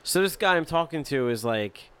place. So this guy I'm talking to is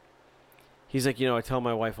like, he's like, I tell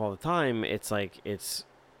my wife all the time,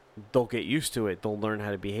 they'll get used to it. They'll learn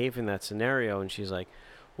how to behave in that scenario. And she's like,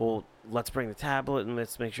 well, let's bring the tablet and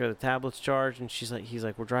let's make sure the tablet's charged. And he's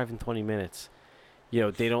like, we're driving 20 minutes.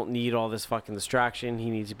 They don't need all this fucking distraction. He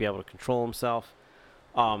needs to be able to control himself.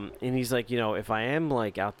 And he's like, if I am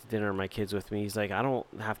like out to dinner and my kid's with me, he's like, I don't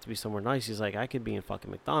have to be somewhere nice. He's like, I could be in fucking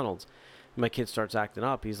McDonald's. My kid starts acting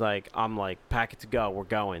up. He's like, I'm like, pack it to go. We're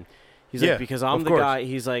going. He's like, because I'm the guy.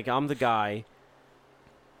 He's like, I'm the guy.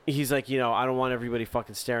 He's like, I don't want everybody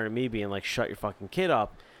fucking staring at me being like, shut your fucking kid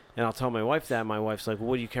up. And I'll tell my wife that. My wife's like, well,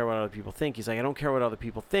 what do you care what other people think? He's like, I don't care what other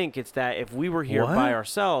people think. It's that if we were here by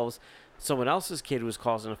ourselves, someone else's kid was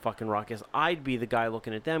causing a fucking ruckus, I'd be the guy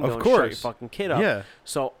looking at them going, shut your fucking kid up. Yeah.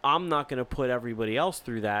 So I'm not going to put everybody else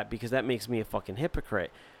through that because that makes me a fucking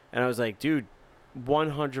hypocrite. And I was like, dude,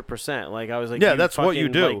 100%. Like, I was like, yeah, that's what you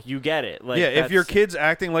do. Like, you get it. Like, yeah, if your kid's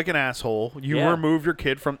acting like an asshole, you remove your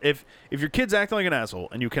kid from... If your kid's acting like an asshole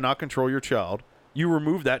and you cannot control your child, you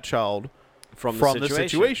remove that child from the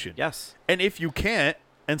situation. Yes. And if you can't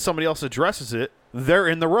and somebody else addresses it, they're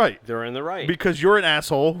in the right. They're in the right. Because you're an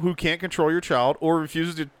asshole who can't control your child or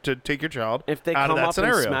refuses to take your child if they out come of that up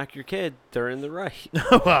scenario. and smack your kid, they're in the right.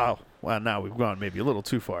 Wow. Well, now we've gone maybe a little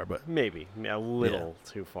too far, but... Maybe. A little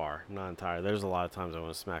too far. Not entirely. There's a lot of times I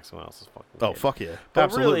want to smack someone else's fucking kid. Oh, fuck yeah. But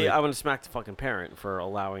absolutely. really, I want to smack the fucking parent for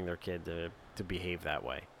allowing their kid to behave that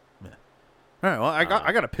way. Yeah. All right, well,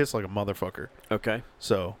 I got to piss like a motherfucker. Okay.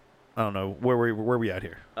 So, I don't know where we at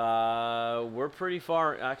here. We're pretty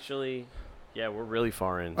far, actually. Yeah, we're really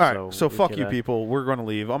far in. All right, so we fuck could, you people. We're going to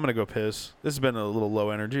leave. I'm going to go piss. This has been a little low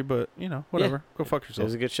energy, but, whatever. Go fuck It yourself.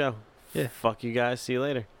 was a good show. Yeah. Fuck you guys. See you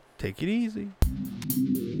later. Take it easy.